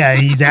so. Yeah,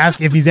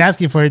 if he's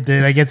asking for it,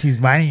 then I guess he's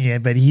mining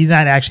it. But he's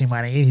not actually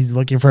mining it. He's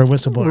looking for a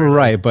whistleblower.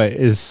 Right, but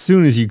as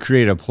soon as you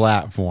create a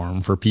platform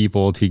for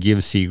people to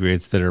give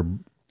secrets that are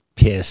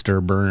pissed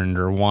or burned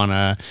or want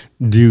to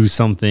do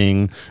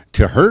something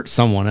to hurt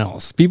someone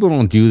else, people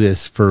don't do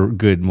this for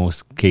good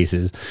most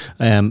cases,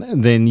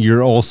 then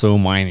you're also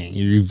mining.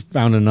 You've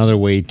found another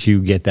way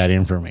to get that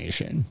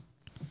information.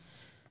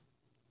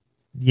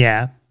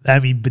 Yeah. I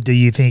mean, but do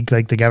you think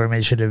like the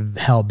government should have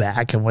held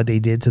back on what they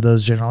did to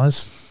those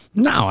journalists?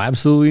 No,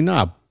 absolutely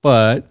not.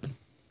 But,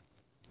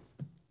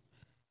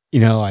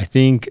 I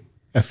think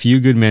A Few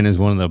Good Men is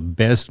one of the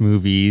best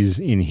movies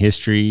in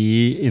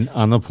history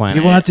on the planet.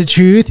 You want the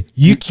truth?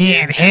 You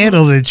can't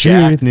handle the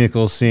truth. Jack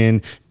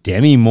Nicholson,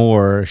 Demi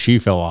Moore, she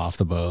fell off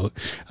the boat.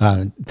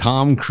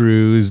 Tom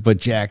Cruise, but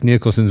Jack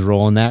Nicholson's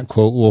role in that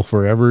quote will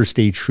forever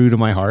stay true to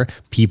my heart.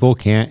 People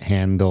can't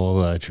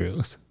handle the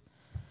truth.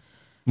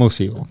 Most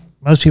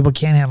people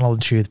can't handle the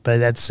truth,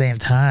 but at the same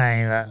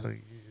time,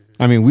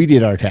 we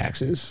did our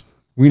taxes.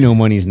 We know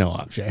money's no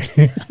object.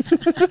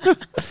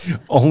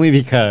 Only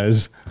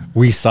because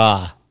we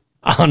saw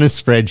on a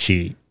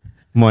spreadsheet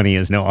money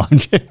is no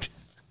object.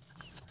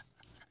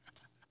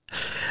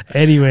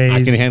 Anyways,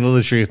 I can handle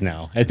the truth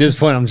now. At this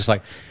point, I'm just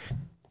like,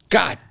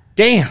 God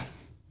damn,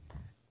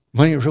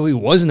 money really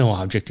was no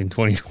object in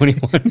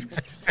 2021.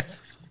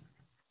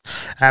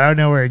 I don't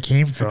know where it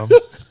came from.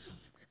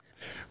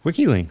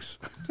 WikiLeaks.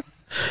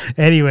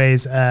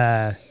 Anyways,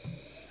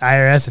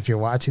 IRS, if you're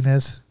watching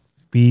this,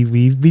 we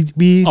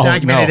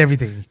documented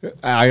everything.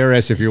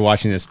 IRS, if you're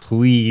watching this,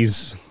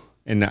 please,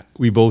 and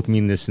we both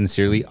mean this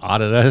sincerely,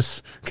 audit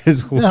us.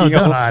 Don't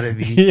audit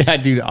me. Yeah,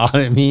 dude,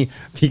 audit me,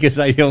 because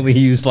I only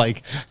use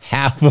like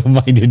half of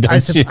my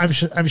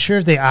deductions. I'm sure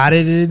if they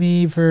audited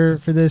me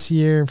for this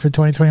year, for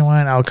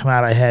 2021, I'll come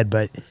out ahead.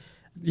 But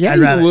yeah,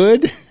 you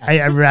would.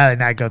 I'd rather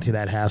not go through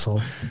that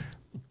hassle.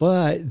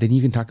 But then you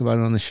can talk about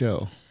it on the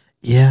show.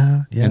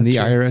 Yeah. And the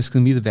IRS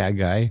can be the bad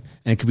guy,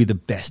 and it could be the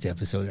best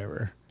episode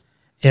ever.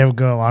 It'll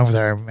go along with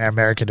our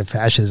American to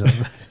fascism.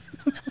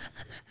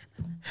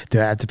 Do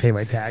I have to pay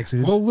my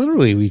taxes? Well,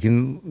 literally, we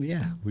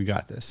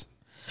got this.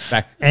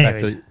 Back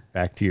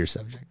to your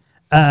subject.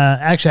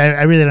 Actually,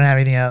 I really don't have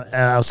anything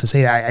else to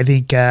say. I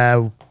think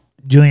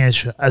Julian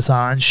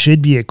Assange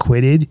should be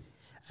acquitted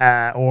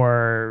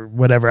or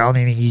whatever. I don't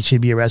think he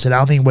should be arrested. I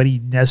don't think what he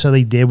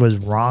necessarily did was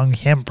wrong,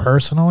 him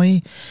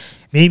personally.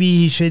 Maybe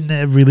he shouldn't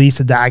have released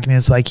the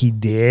documents like he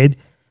did.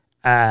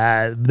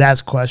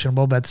 that's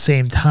questionable. But at the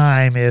same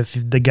time, if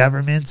the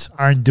governments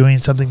aren't doing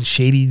something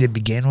shady to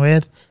begin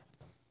with,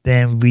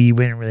 then we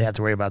wouldn't really have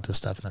to worry about this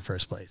stuff in the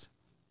first place.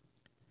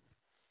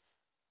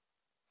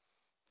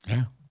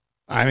 Yeah.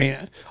 I mean,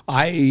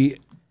 I'm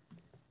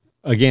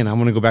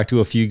going to go back to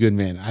A Few Good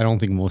Men. I don't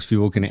think most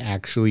people can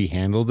actually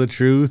handle the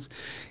truth.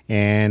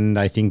 And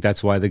I think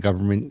that's why the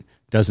government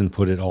doesn't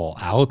put it all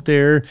out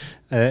there.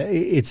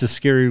 It's a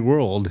scary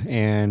world,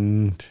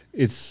 and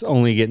it's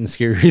only getting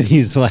scarier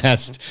these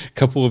last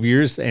couple of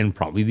years and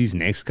probably these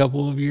next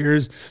couple of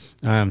years.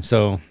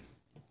 So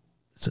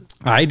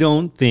I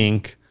don't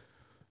think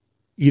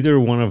either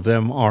one of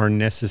them are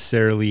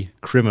necessarily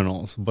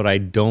criminals, but I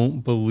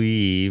don't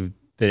believe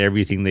that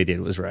everything they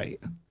did was right.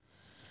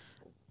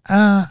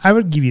 I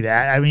would give you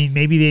that. I mean,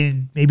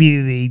 maybe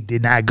they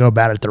did not go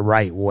about it the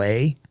right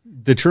way.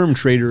 The term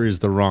traitor is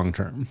the wrong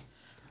term.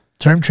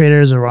 Term traitor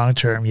is a wrong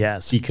term,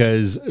 yes.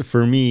 Because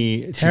for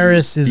me...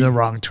 Terrorist is a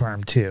wrong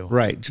term, too.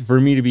 Right.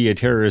 For me to be a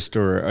terrorist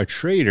or a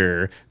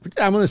traitor,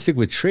 I'm going to stick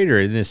with traitor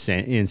in this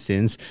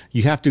instance.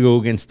 You have to go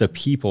against the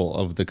people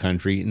of the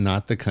country,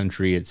 not the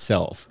country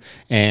itself.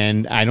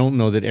 And I don't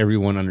know that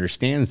everyone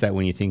understands that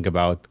when you think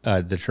about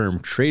the term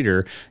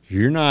traitor.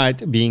 You're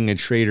not being a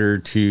traitor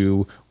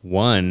to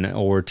one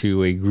or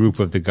to a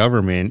group of the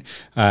government.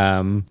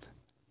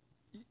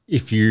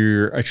 If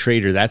you're a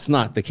traitor, that's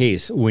not the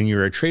case. When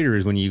you're a traitor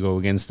is when you go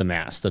against the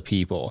mass, the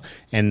people.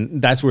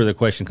 And that's where the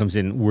question comes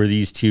in. Were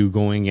these two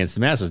going against the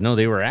masses? No,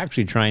 they were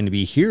actually trying to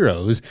be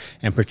heroes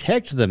and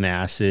protect the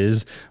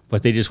masses,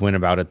 but they just went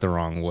about it the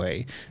wrong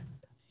way.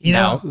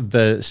 Now,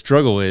 the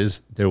struggle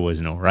is there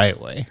was no right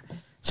way.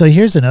 So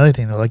here's another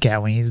thing to look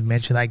at when you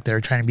mention like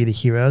they're trying to be the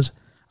heroes.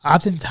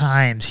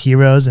 Oftentimes,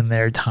 heroes in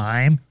their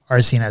time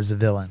are seen as the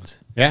villains.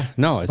 Yeah,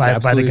 no, it's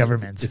by the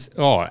governments.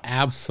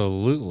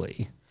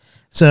 Absolutely.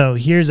 So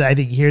I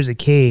think here's a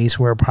case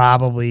where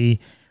probably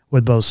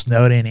with both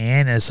Snowden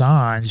and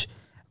Assange,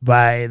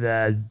 by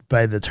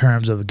the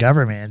terms of the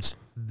governments,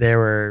 they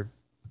were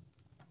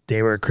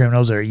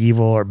criminals or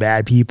evil or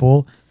bad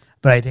people.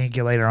 But I think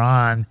later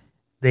on,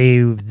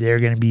 they're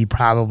going to be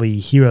probably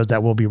heroes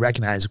that will be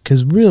recognized.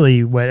 Because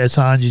really, what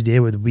Assange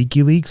did with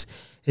WikiLeaks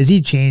is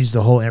he changed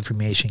the whole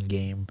information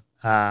game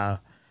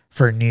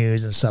for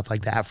news and stuff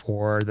like that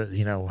for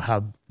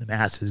how the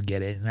masses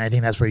get it. And I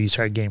think that's where you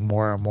start getting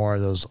more and more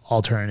of those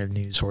alternative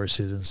news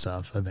sources and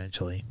stuff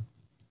eventually.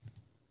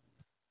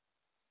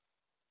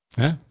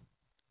 Yeah.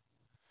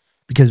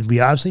 Because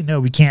we obviously know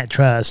we can't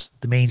trust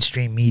the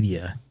mainstream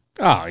media.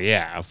 Oh,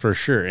 yeah, for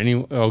sure.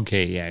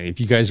 If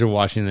you guys are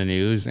watching the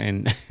news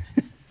and...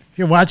 If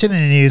you're watching the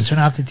news, turn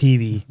off the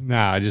TV.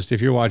 No, just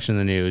if you're watching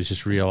the news,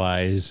 just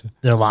realize...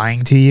 They're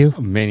lying to you?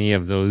 Many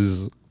of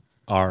those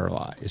are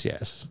lies,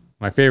 yes.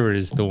 My favorite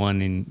is the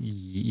one in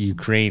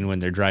Ukraine when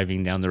they're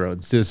driving down the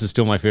road. So this is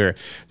still my favorite.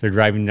 They're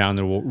driving down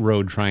the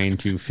road trying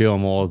to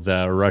film all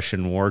the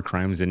Russian war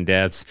crimes and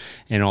deaths,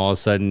 and all of a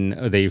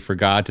sudden they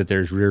forgot that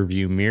there's rear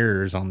view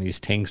mirrors on these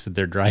tanks that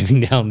they're driving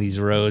down these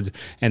roads,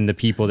 and the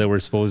people that were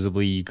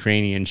supposedly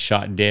Ukrainian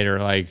shot dead are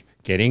like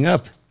getting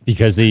up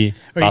because they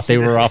thought they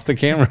were off the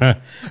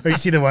camera. Or you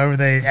see the one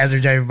where as they're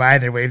driving by,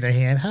 they wave their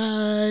hand,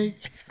 hi.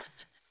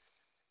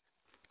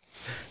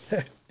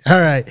 All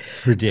right.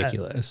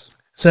 Ridiculous.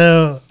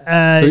 So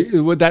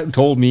what that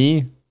told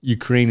me,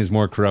 Ukraine is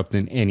more corrupt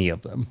than any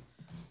of them.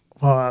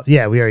 Well,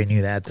 yeah, we already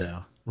knew that, though.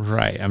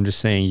 Right. I'm just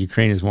saying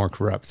Ukraine is more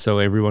corrupt. So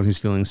everyone who's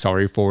feeling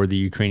sorry for the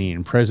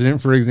Ukrainian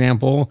president, for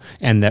example,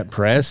 and that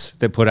press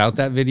that put out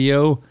that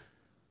video,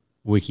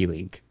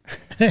 WikiLeaks.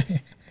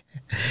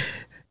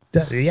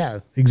 Yeah,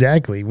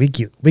 exactly.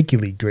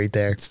 WikiLeaks right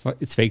there.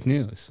 It's fake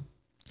news.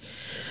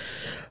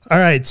 All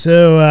right,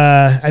 so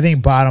I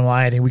think bottom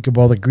line, I think we could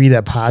both agree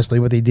that possibly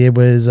what they did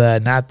was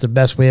not the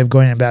best way of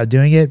going about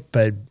doing it,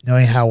 but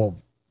knowing how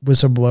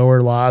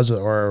whistleblower laws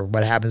or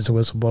what happens to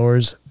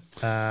whistleblowers,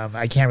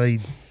 I can't really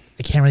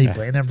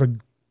blame them for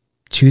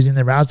choosing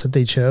the routes that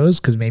they chose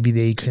because maybe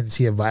they couldn't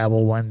see a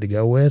viable one to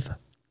go with.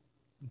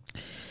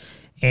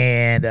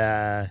 And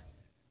yeah,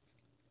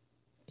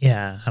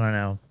 I don't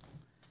know.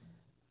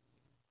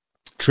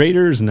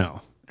 Traitors,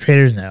 no.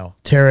 Traitors, no.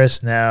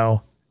 Terrorists,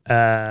 no.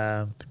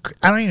 I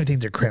don't even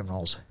think they're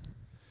criminals.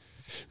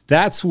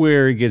 That's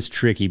where it gets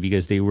tricky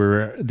because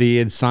they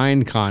had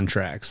signed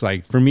contracts.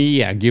 Like for me,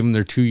 yeah, give them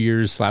their 2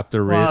 years, slap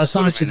their wrist.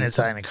 Well, Assange didn't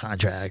sign a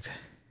contract.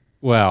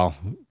 Well,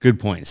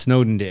 good point.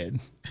 Snowden did.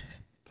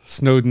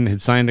 Snowden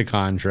had signed a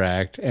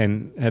contract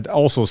and had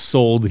also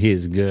sold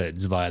his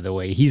goods, by the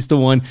way. He's the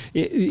one,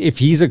 if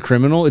he's a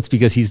criminal, it's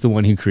because he's the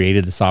one who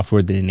created the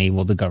software that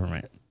enabled the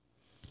government.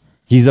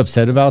 He's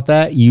upset about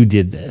that. You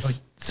did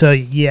this. So,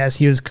 yes,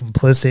 he was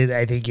complicit,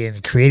 I think,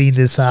 in creating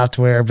this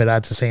software, but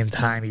at the same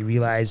time, he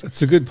realized...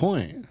 That's a good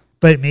point.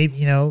 But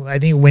maybe, I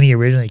think when he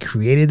originally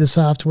created the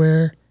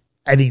software,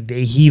 I think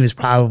he was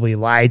probably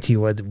lied to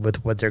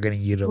with what they're going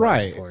to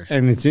utilize it for.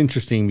 And it's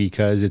interesting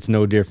because it's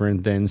no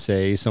different than,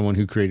 say, someone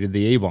who created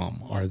the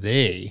A-bomb. Are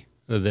they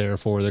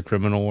therefore the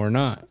criminal or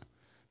not?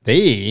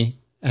 They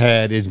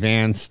had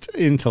advanced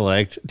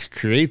intellect to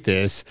create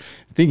this,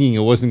 thinking it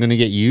wasn't going to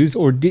get used,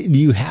 or did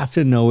you have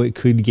to know it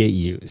could get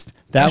used?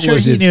 That I'm sure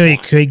was he its knew point.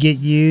 it could get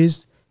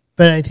used,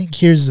 but I think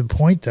here's the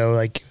point, though.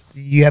 Like,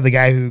 you have the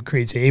guy who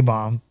creates a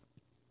bomb.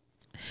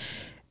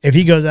 If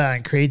he goes out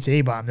and creates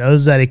a bomb,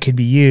 knows that it could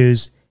be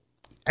used,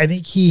 I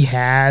think he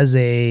has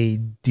a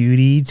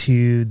duty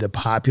to the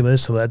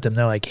populace to let them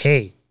know, like,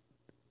 hey,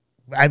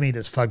 I made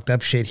this fucked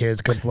up shit here.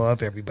 It's going to blow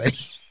up everybody.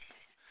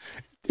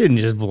 Didn't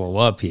just blow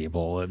up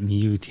people. It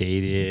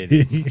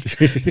mutated.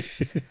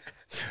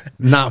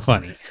 Not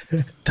funny.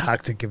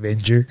 Toxic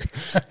Avenger.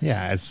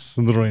 Yeah, it's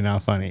literally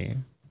not funny.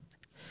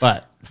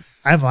 But,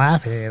 I'm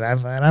laughing.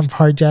 I'm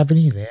part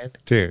Japanese, man.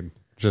 dude,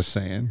 just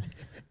saying.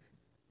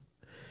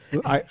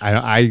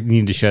 I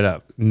need to shut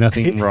up.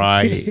 Nothing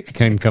right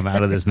can come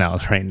out of this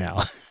mouth right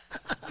now.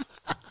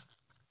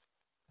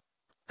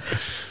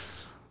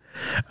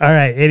 All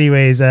right.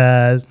 Anyways,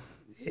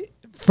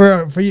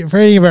 for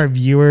any of our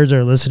viewers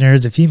or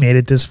listeners, if you made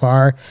it this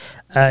far,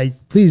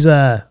 please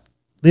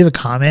leave a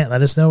comment.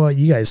 Let us know what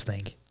you guys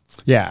think.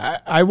 Yeah,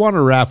 I want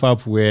to wrap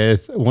up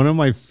with one of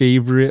my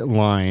favorite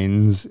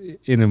lines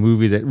in a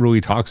movie that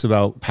really talks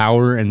about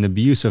power and the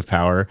abuse of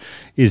power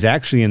is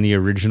actually in the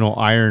original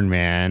Iron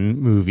Man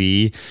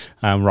movie,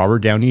 Robert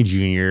Downey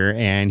Jr.,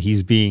 and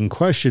he's being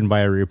questioned by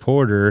a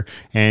reporter,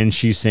 and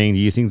she's saying, do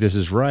you think this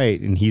is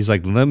right? And he's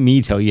like, let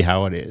me tell you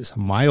how it is.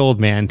 My old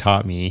man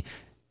taught me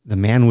the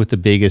man with the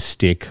biggest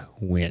stick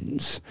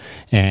wins.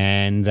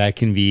 And that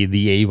can be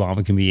the A-bomb.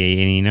 It can be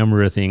any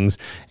number of things.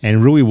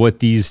 And really what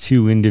these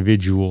two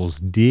individuals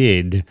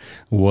did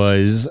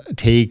was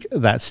take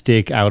that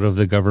stick out of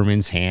the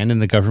government's hand,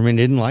 and the government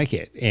didn't like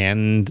it.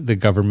 And the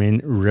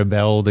government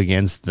rebelled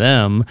against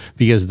them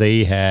because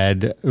they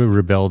had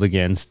rebelled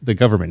against the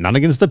government. Not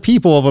against the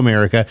people of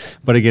America,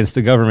 but against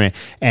the government.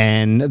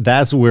 And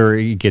that's where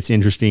it gets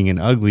interesting and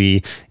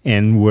ugly,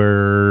 and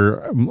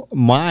where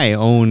my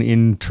own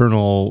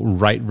internal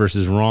right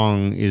versus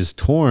wrong is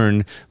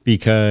torn,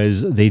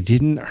 because they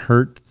didn't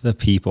hurt the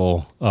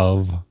people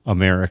of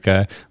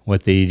America.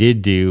 What they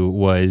did do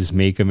was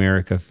make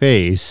America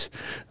face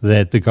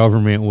that the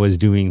government was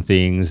doing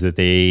things that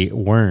they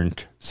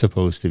weren't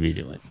supposed to be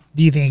doing.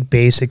 Do you think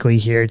basically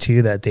here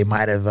too that they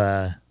might have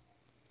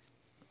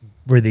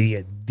were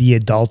the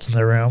adults in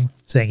the room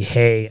saying,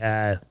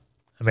 hey,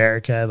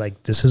 America,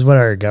 like, this is what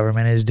our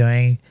government is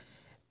doing.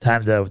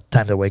 Time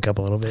to wake up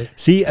a little bit.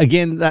 See,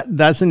 again,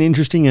 that's an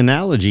interesting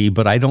analogy,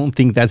 but I don't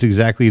think that's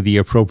exactly the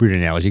appropriate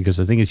analogy,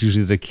 because I think it's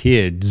usually the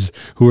kids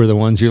who are the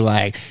ones who are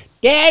like,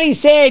 Daddy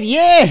said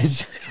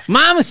yes,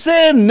 Mama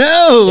said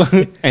no,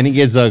 and it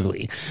gets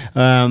ugly.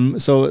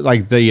 So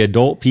like the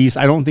adult piece,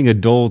 I don't think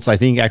adults, I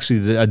think actually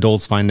the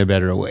adults find a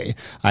better way.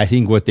 I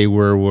think what they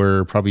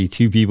were probably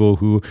two people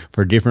who,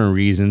 for different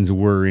reasons,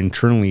 were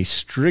internally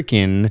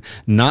stricken,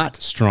 not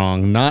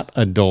strong, not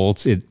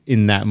adults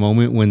in that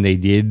moment when they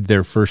did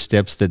their first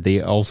steps that they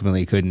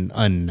ultimately couldn't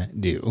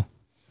undo.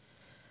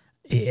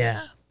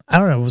 Yeah. I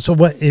don't know. So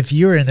what if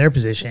you were in their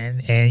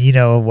position and you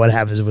know what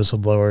happens with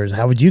whistleblowers?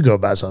 How would you go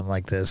about something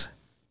like this?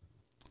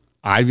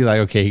 I'd be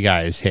like, okay,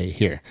 guys, hey,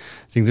 here.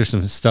 I think there's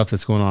some stuff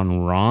that's going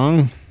on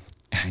wrong.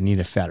 I need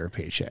a fatter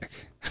paycheck.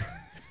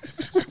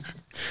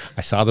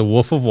 I saw The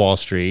Wolf of Wall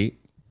Street,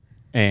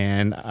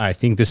 and I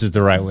think this is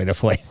the right way to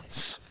play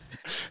this,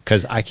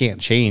 because I can't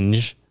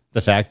change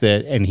the fact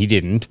that, and he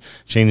didn't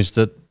change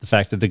the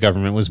fact that the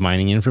government was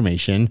mining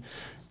information.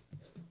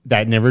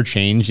 That never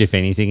changed. If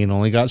anything, it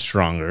only got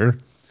stronger.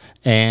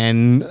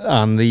 And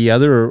on the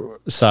other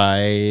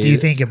side, do you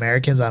think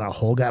Americans on a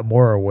whole got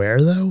more aware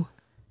though?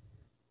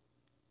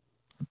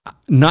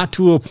 Not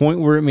to a point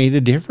where it made a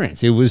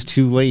difference. It was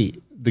too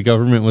late. The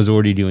government was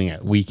already doing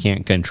it. We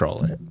can't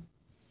control it.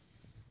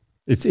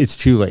 It's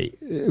too late.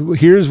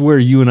 Here's where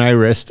you and I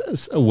rest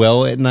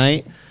well at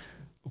night.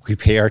 We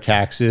pay our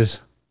taxes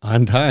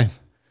on time,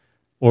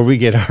 or we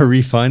get our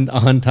refund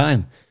on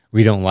time.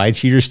 We don't lie,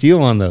 cheat, or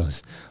steal on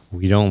those.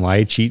 We don't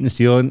lie, cheat, and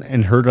steal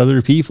and hurt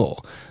other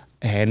people.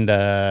 And,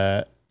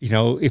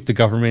 if the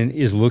government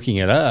is looking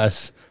at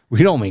us,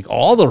 we don't make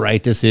all the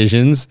right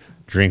decisions,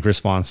 drink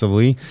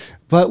responsibly,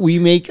 but we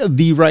make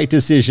the right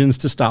decisions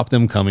to stop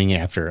them coming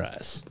after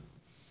us.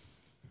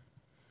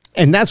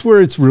 And that's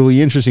where it's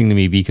really interesting to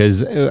me,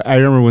 because I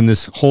remember when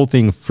this whole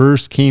thing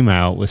first came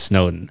out with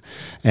Snowden,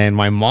 and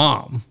my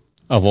mom,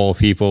 of all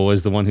people,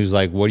 was the one who's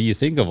like, what do you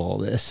think of all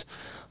this?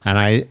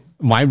 And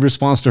my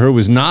response to her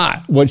was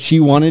not what she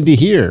wanted to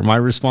hear. My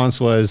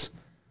response was,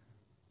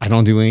 I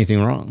don't do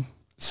anything wrong.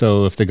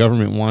 So if the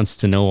government wants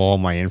to know all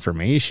my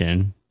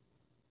information,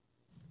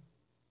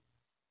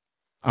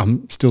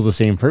 I'm still the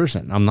same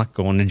person. I'm not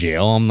going to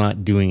jail. I'm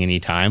not doing any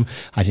time.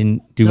 I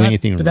didn't do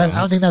anything wrong. I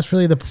don't think that's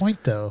really the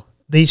point, though.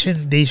 They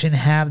shouldn't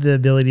have the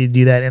ability to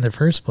do that in the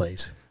first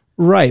place.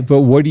 Right,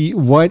 but what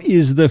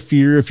is the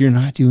fear if you're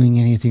not doing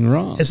anything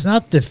wrong? It's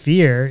not the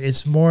fear.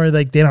 It's more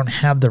like they don't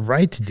have the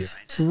right to do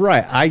it.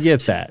 Right, I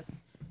get that.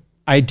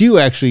 I do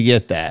actually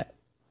get that.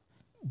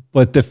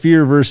 But the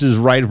fear versus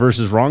right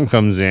versus wrong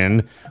comes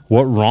in.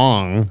 What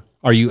wrong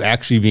are you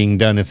actually being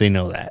done if they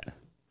know that?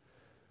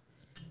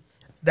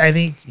 I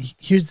think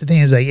here's the thing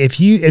is like if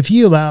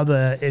you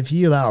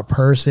allow a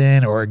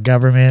person or a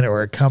government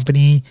or a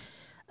company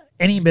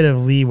any bit of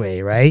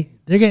leeway, right?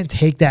 They're going to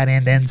take that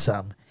and then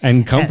some.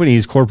 And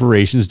companies,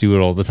 corporations do it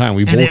all the time.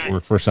 We both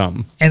work for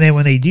some. And then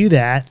when they do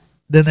that,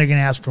 then they're going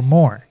to ask for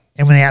more.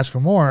 And when they ask for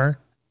more,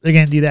 they're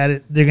going to do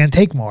that. They're going to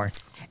take more.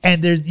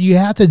 And you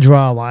have to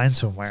draw a line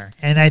somewhere.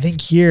 And I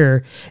think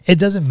here, it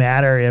doesn't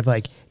matter if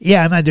like,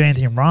 yeah, I'm not doing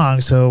anything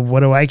wrong. So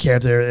what do I care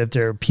if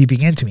they're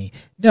peeping into me?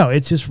 No,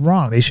 it's just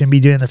wrong. They shouldn't be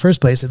doing it in the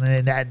first place. And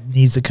then that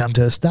needs to come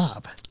to a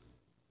stop.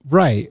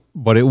 Right.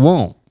 But it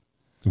won't.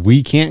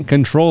 We can't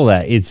control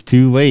that. It's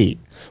too late.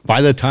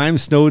 By the time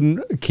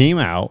Snowden came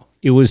out,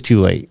 it was too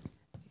late.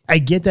 I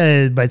get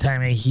that by the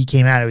time he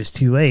came out, it was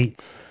too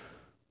late.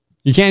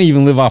 You can't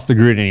even live off the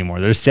grid anymore.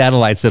 There's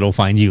satellites that'll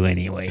find you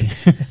anyway.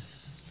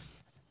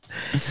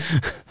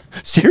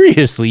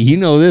 Seriously, you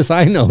know this.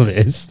 I know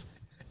this.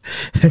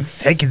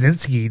 Ted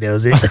Kaczynski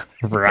knows it.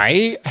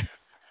 Right?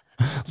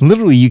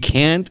 Literally, you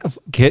can't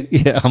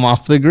I'm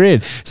off the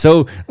grid.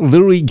 So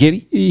literally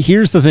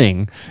here's the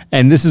thing.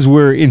 And this is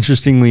where,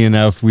 interestingly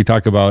enough, we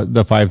talk about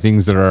the 5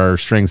 things that are our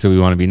strengths that we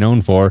want to be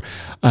known for.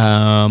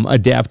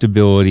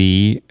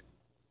 Adaptability,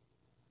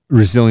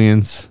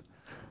 resilience.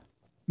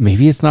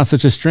 Maybe it's not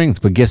such a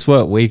strength, but guess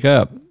what? Wake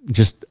up.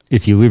 Just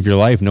if you live your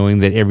life knowing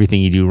that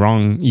everything you do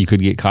wrong, you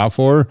could get caught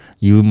for,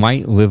 you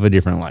might live a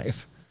different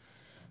life.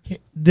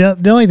 The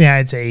only thing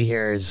I'd say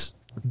here is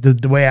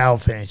the way I'll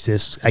finish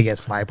this, I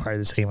guess my part of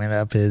the segment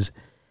up is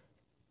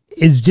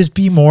just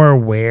be more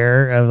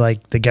aware of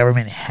like the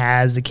government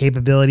has the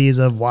capabilities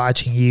of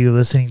watching you,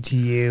 listening to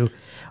you,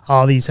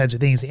 all these types of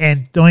things.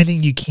 And the only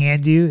thing you can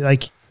do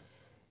like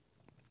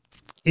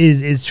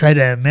is try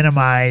to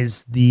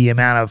minimize the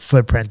amount of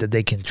footprint that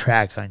they can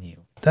track on you.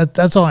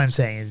 That's all I'm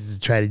saying is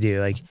to try to do.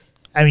 Like,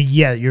 I mean,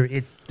 yeah,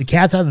 the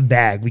cat's out of the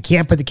bag. We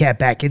can't put the cat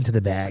back into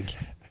the bag.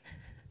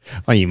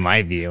 Well, you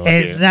might be able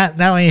and to. not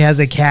only has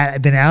the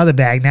cat been out of the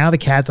bag, now the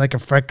cat's like a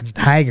freaking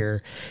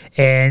tiger,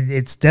 and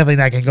it's definitely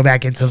not going to go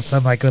back into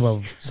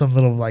some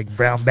little like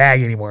brown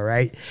bag anymore,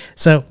 right?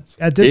 So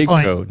at this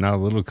point, coat, not a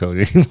little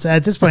coat. So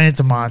at this point, it's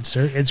a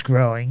monster. It's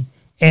growing,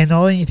 and the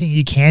only thing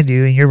you can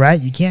do, and you're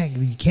right, you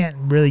can't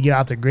really get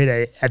off the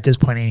grid at this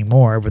point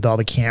anymore with all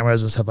the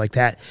cameras and stuff like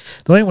that.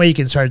 The only way you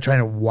can start trying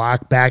to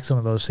walk back some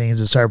of those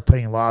things is start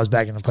putting laws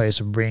back into place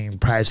to bring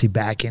privacy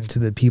back into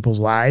the people's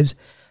lives.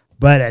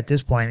 But at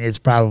this point, it's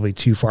probably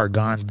too far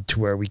gone to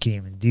where we can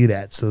even do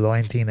that. So the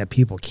only thing that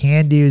people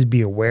can do is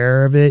be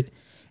aware of it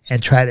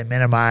and try to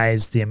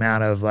minimize the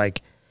amount of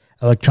like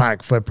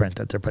electronic footprint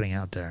that they're putting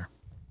out there.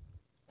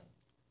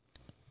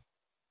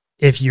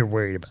 If you're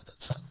worried about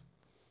that stuff.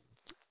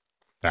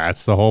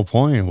 That's the whole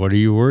point. What are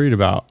you worried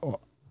about?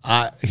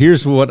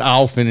 Here's what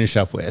I'll finish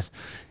up with.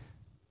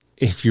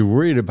 If you're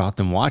worried about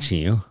them watching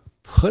you,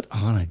 put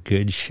on a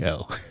good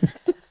show.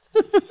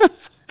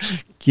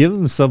 Give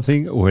them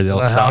something where they'll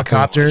stop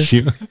helicopter. And watch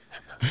you.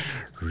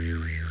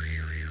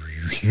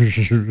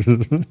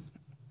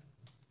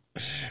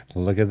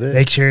 Look at this.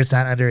 Make sure it's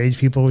not underage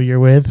people you're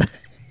with.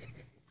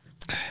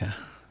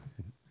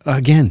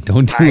 Again,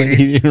 don't do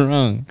anything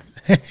wrong.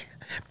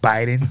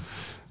 Biden.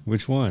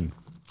 Which one?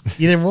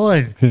 Either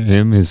one.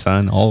 Him, his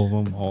son, all of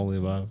them, all the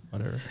above,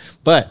 whatever.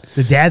 But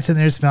the dad's in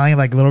there smelling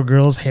like little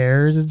girls'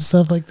 hairs and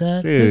stuff like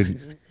that.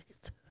 Dude.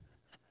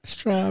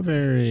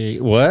 Strawberry.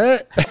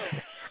 What?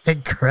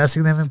 And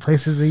caressing them in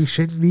places they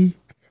shouldn't be.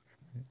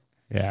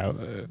 Yeah.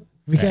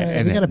 We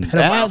got to pet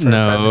them out for the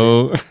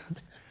president.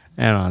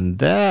 And on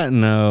that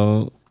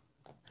note,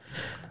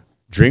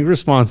 drink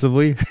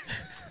responsibly.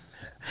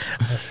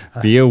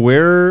 Be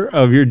aware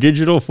of your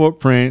digital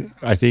footprint,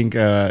 I think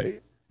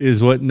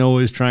is what Noah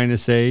is trying to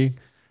say.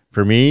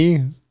 For me,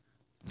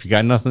 if you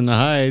got nothing to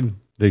hide,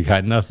 they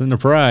got nothing to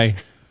pry.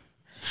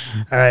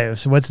 All right.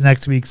 So what's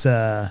next week's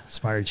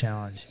Smarter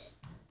Challenge?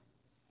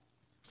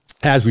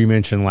 As we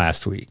mentioned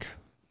last week,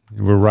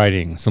 we're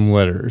writing some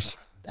letters.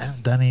 I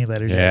haven't done any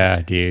letters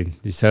yet.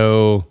 Dude.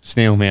 So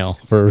snail mail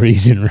for a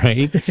reason,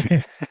 right?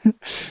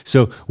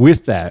 So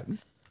with that,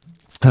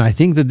 and I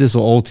think that this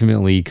will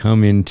ultimately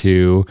come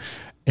into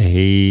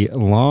a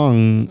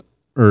longer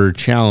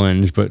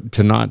challenge, but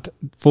to not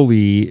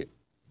fully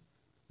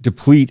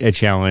deplete a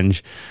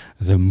challenge,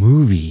 the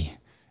movie.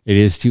 It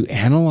is to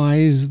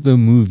analyze the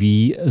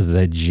movie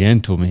The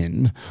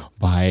Gentleman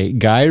by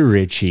Guy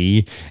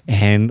Ritchie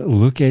and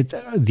look at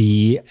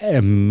the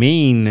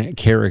main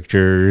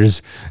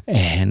characters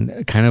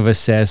and kind of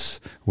assess,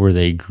 were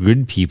they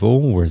good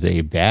people? Were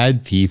they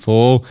bad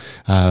people?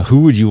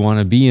 Who would you want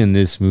to be in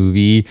this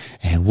movie?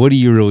 And what do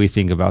you really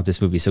think about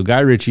this movie? So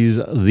Guy Ritchie's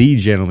The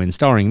Gentleman,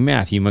 starring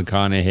Matthew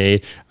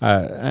McConaughey.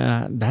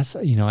 That's,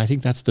 I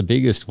think that's the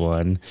biggest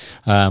one.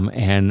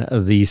 And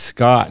the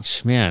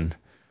Scotch, man.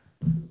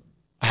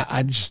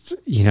 I just,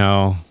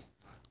 we're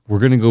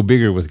going to go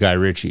bigger with Guy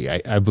Ritchie.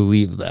 I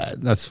believe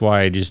that. That's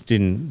why I just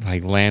didn't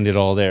land it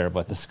all there.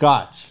 But the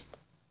Scotch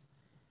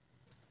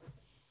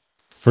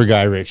for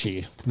Guy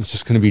Ritchie, it's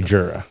just going to be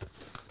Jura.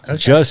 Okay.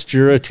 Just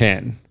Jura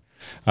 10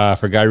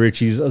 for Guy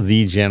Ritchie's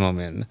The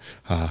Gentleman.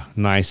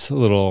 Nice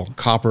little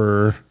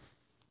copper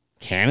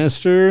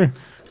canister.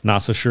 Not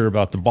so sure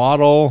about the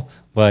bottle,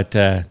 but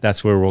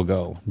that's where we'll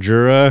go.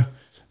 Jura,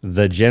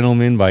 The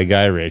Gentleman by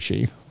Guy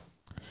Ritchie.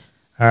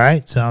 All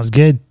right. Sounds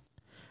good.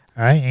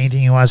 All right.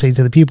 Anything you want to say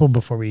to the people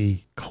before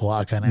we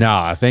clock on out? No,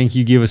 I think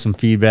you give us some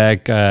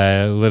feedback.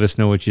 Let us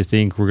know what you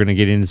think. We're going to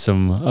get into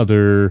some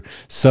other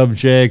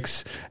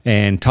subjects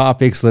and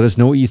topics. Let us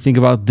know what you think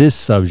about this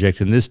subject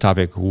and this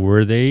topic.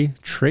 Were they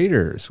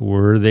traitors?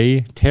 Were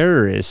they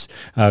terrorists?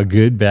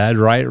 Good, bad,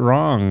 right,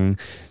 wrong?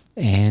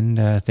 And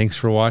thanks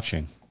for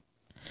watching.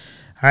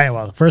 All right.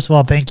 Well, first of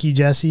all, thank you,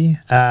 Jesse,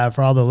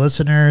 for all the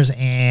listeners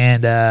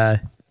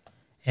and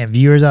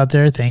viewers out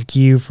there. Thank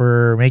you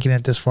for making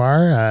it this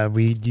far.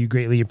 We do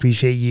greatly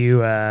appreciate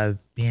you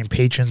being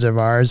patrons of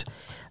ours.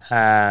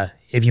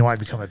 If you want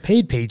to become a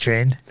paid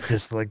patron,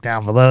 just look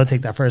down below.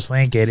 Take that first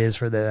link. It is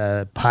for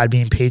the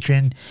Podbean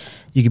patron.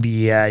 You could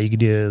be you could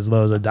do as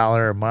low as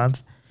 $1 a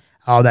month.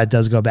 All that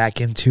does go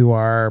back into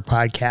our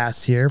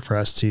podcast here for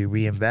us to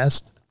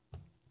reinvest.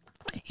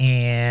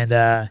 And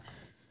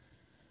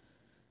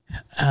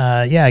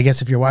I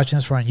guess if you're watching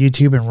this, we're on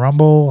YouTube and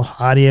Rumble.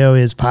 Audio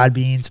is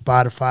Podbean,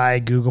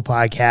 Spotify, Google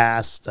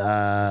Podcast,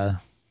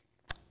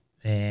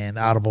 and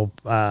Audible.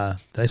 Did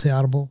I say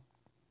Audible?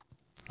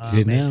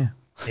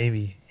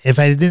 Maybe. If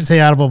I didn't say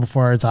Audible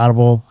before, it's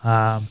Audible.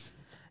 So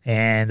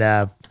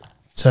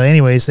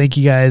anyways, thank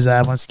you guys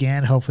once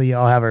again. Hopefully you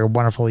all have a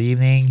wonderful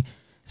evening.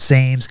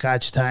 Same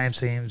Scotch time,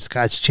 same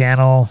Scotch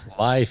channel.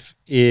 Life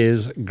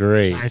is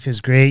great. Life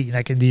is great. You're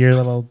not going to do your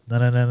little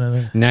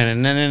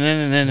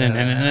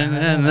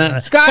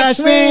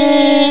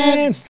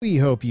Scotchman! We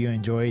hope you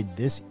enjoyed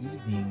this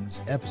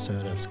evening's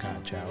episode of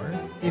Scotch Hour.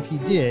 If you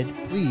did,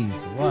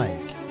 please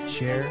like,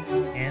 share,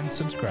 and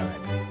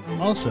subscribe.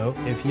 Also,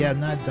 if you have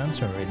not done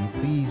so already,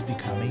 please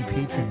become a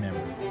patron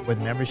member with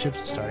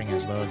memberships starting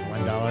as low as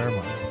 $1 a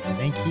month.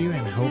 Thank you,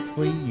 and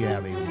hopefully you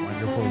have a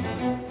wonderful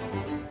evening.